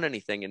haven't done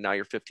anything and now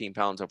you're 15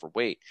 pounds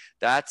overweight.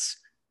 That's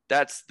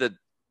the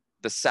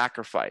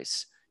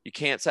sacrifice. You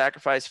can't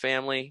sacrifice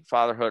family,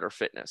 fatherhood, or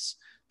fitness.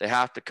 They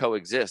have to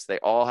coexist. They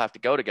all have to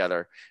go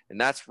together.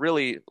 And that's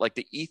really like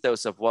the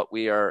ethos of what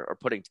we are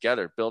putting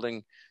together,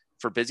 building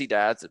for busy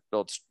dads that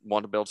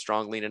want to build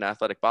strong, lean, and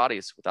athletic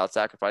bodies without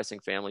sacrificing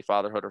family,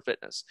 fatherhood, or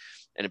fitness.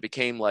 And it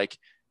became like,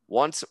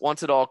 once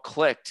it all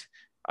clicked,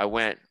 I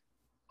went,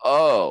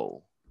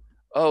 oh,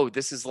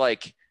 this is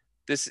like,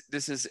 this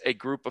is a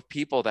group of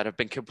people that have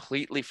been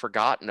completely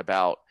forgotten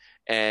about.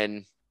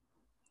 And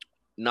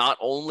not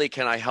only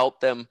can I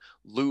help them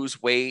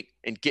lose weight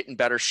and get in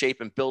better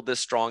shape and build this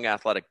strong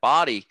athletic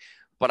body,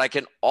 but I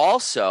can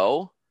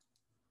also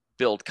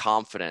build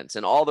confidence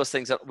and all those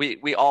things that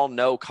we all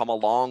know come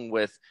along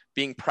with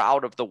being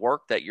proud of the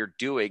work that you're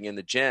doing in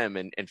the gym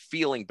and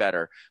feeling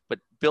better, but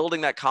building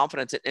that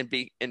confidence and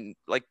being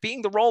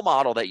the role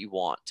model that you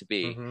want to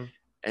be. Mm-hmm.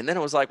 And then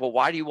it was like, well,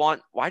 why do you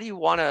want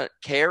to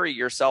carry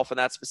yourself in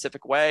that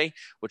specific way?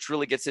 Which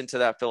really gets into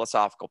that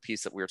philosophical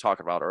piece that we were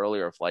talking about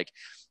earlier of like,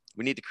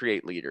 we need to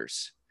create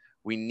leaders.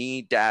 We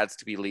need dads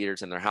to be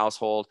leaders in their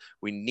household.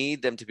 We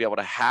need them to be able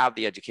to have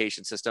the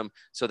education system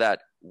so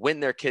that when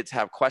their kids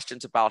have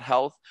questions about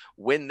health,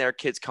 when their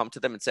kids come to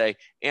them and say,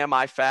 am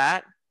I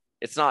fat?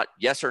 It's not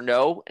yes or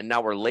no. And now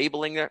we're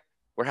labeling it.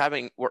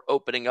 We're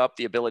opening up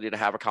the ability to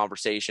have a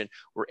conversation.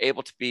 We're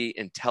able to be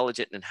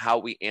intelligent in how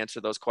we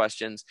answer those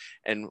questions.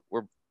 And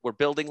we're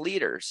building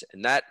leaders.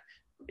 And that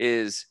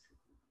is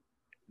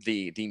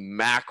the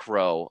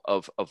macro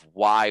of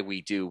why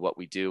we do what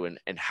we do and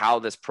how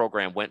this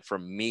program went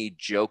from me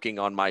joking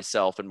on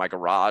myself in my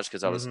garage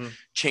because I was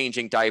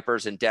changing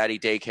diapers and daddy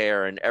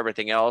daycare and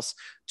everything else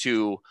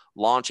to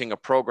launching a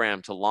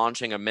program, to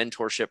launching a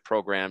mentorship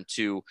program,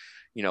 to,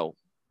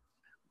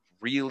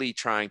 really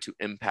trying to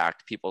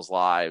impact people's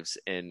lives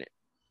in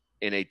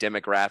a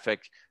demographic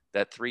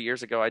that 3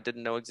 years ago I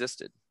didn't know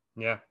existed.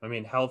 Yeah. I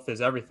mean, health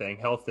is everything.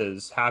 Health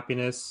is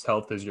happiness.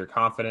 Health is your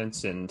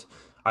confidence. And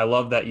I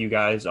love that you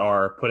guys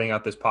are putting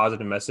out this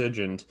positive message.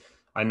 And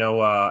I know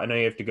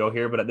you have to go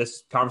here, but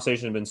this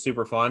conversation has been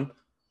super fun.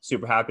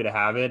 Super happy to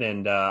have it.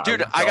 And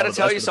dude, I got to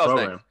tell you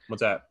something.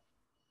 What's that?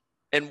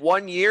 In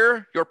 1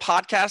 year, your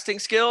podcasting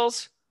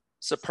skills,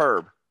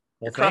 superb.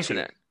 You're crushing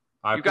it.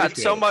 You've gotten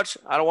so much.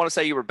 I don't want to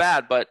say you were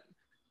bad, but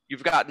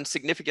you've gotten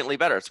significantly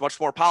better. It's much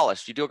more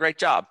polished. You do a great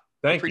job.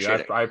 Thank you.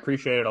 I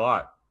appreciate it a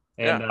lot.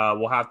 And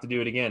we'll have to do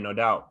it again, no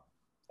doubt.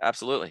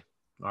 Absolutely.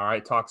 All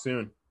right. Talk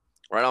soon.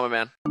 Right on,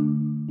 my man.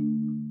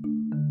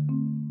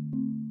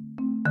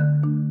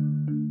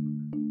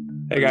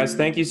 Hey, guys.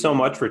 Thank you so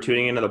much for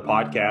tuning into the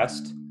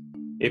podcast.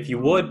 If you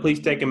would, please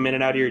take a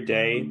minute out of your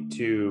day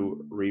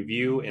to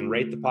review and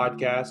rate the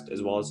podcast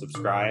as well as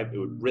subscribe. It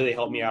would really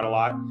help me out a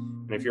lot.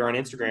 And if you're on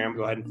Instagram,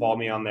 go ahead and follow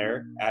me on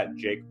there at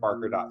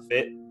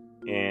jakeparker.fit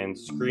and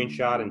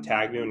screenshot and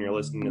tag me when you're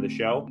listening to the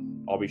show.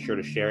 I'll be sure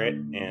to share it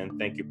and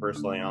thank you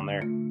personally on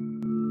there.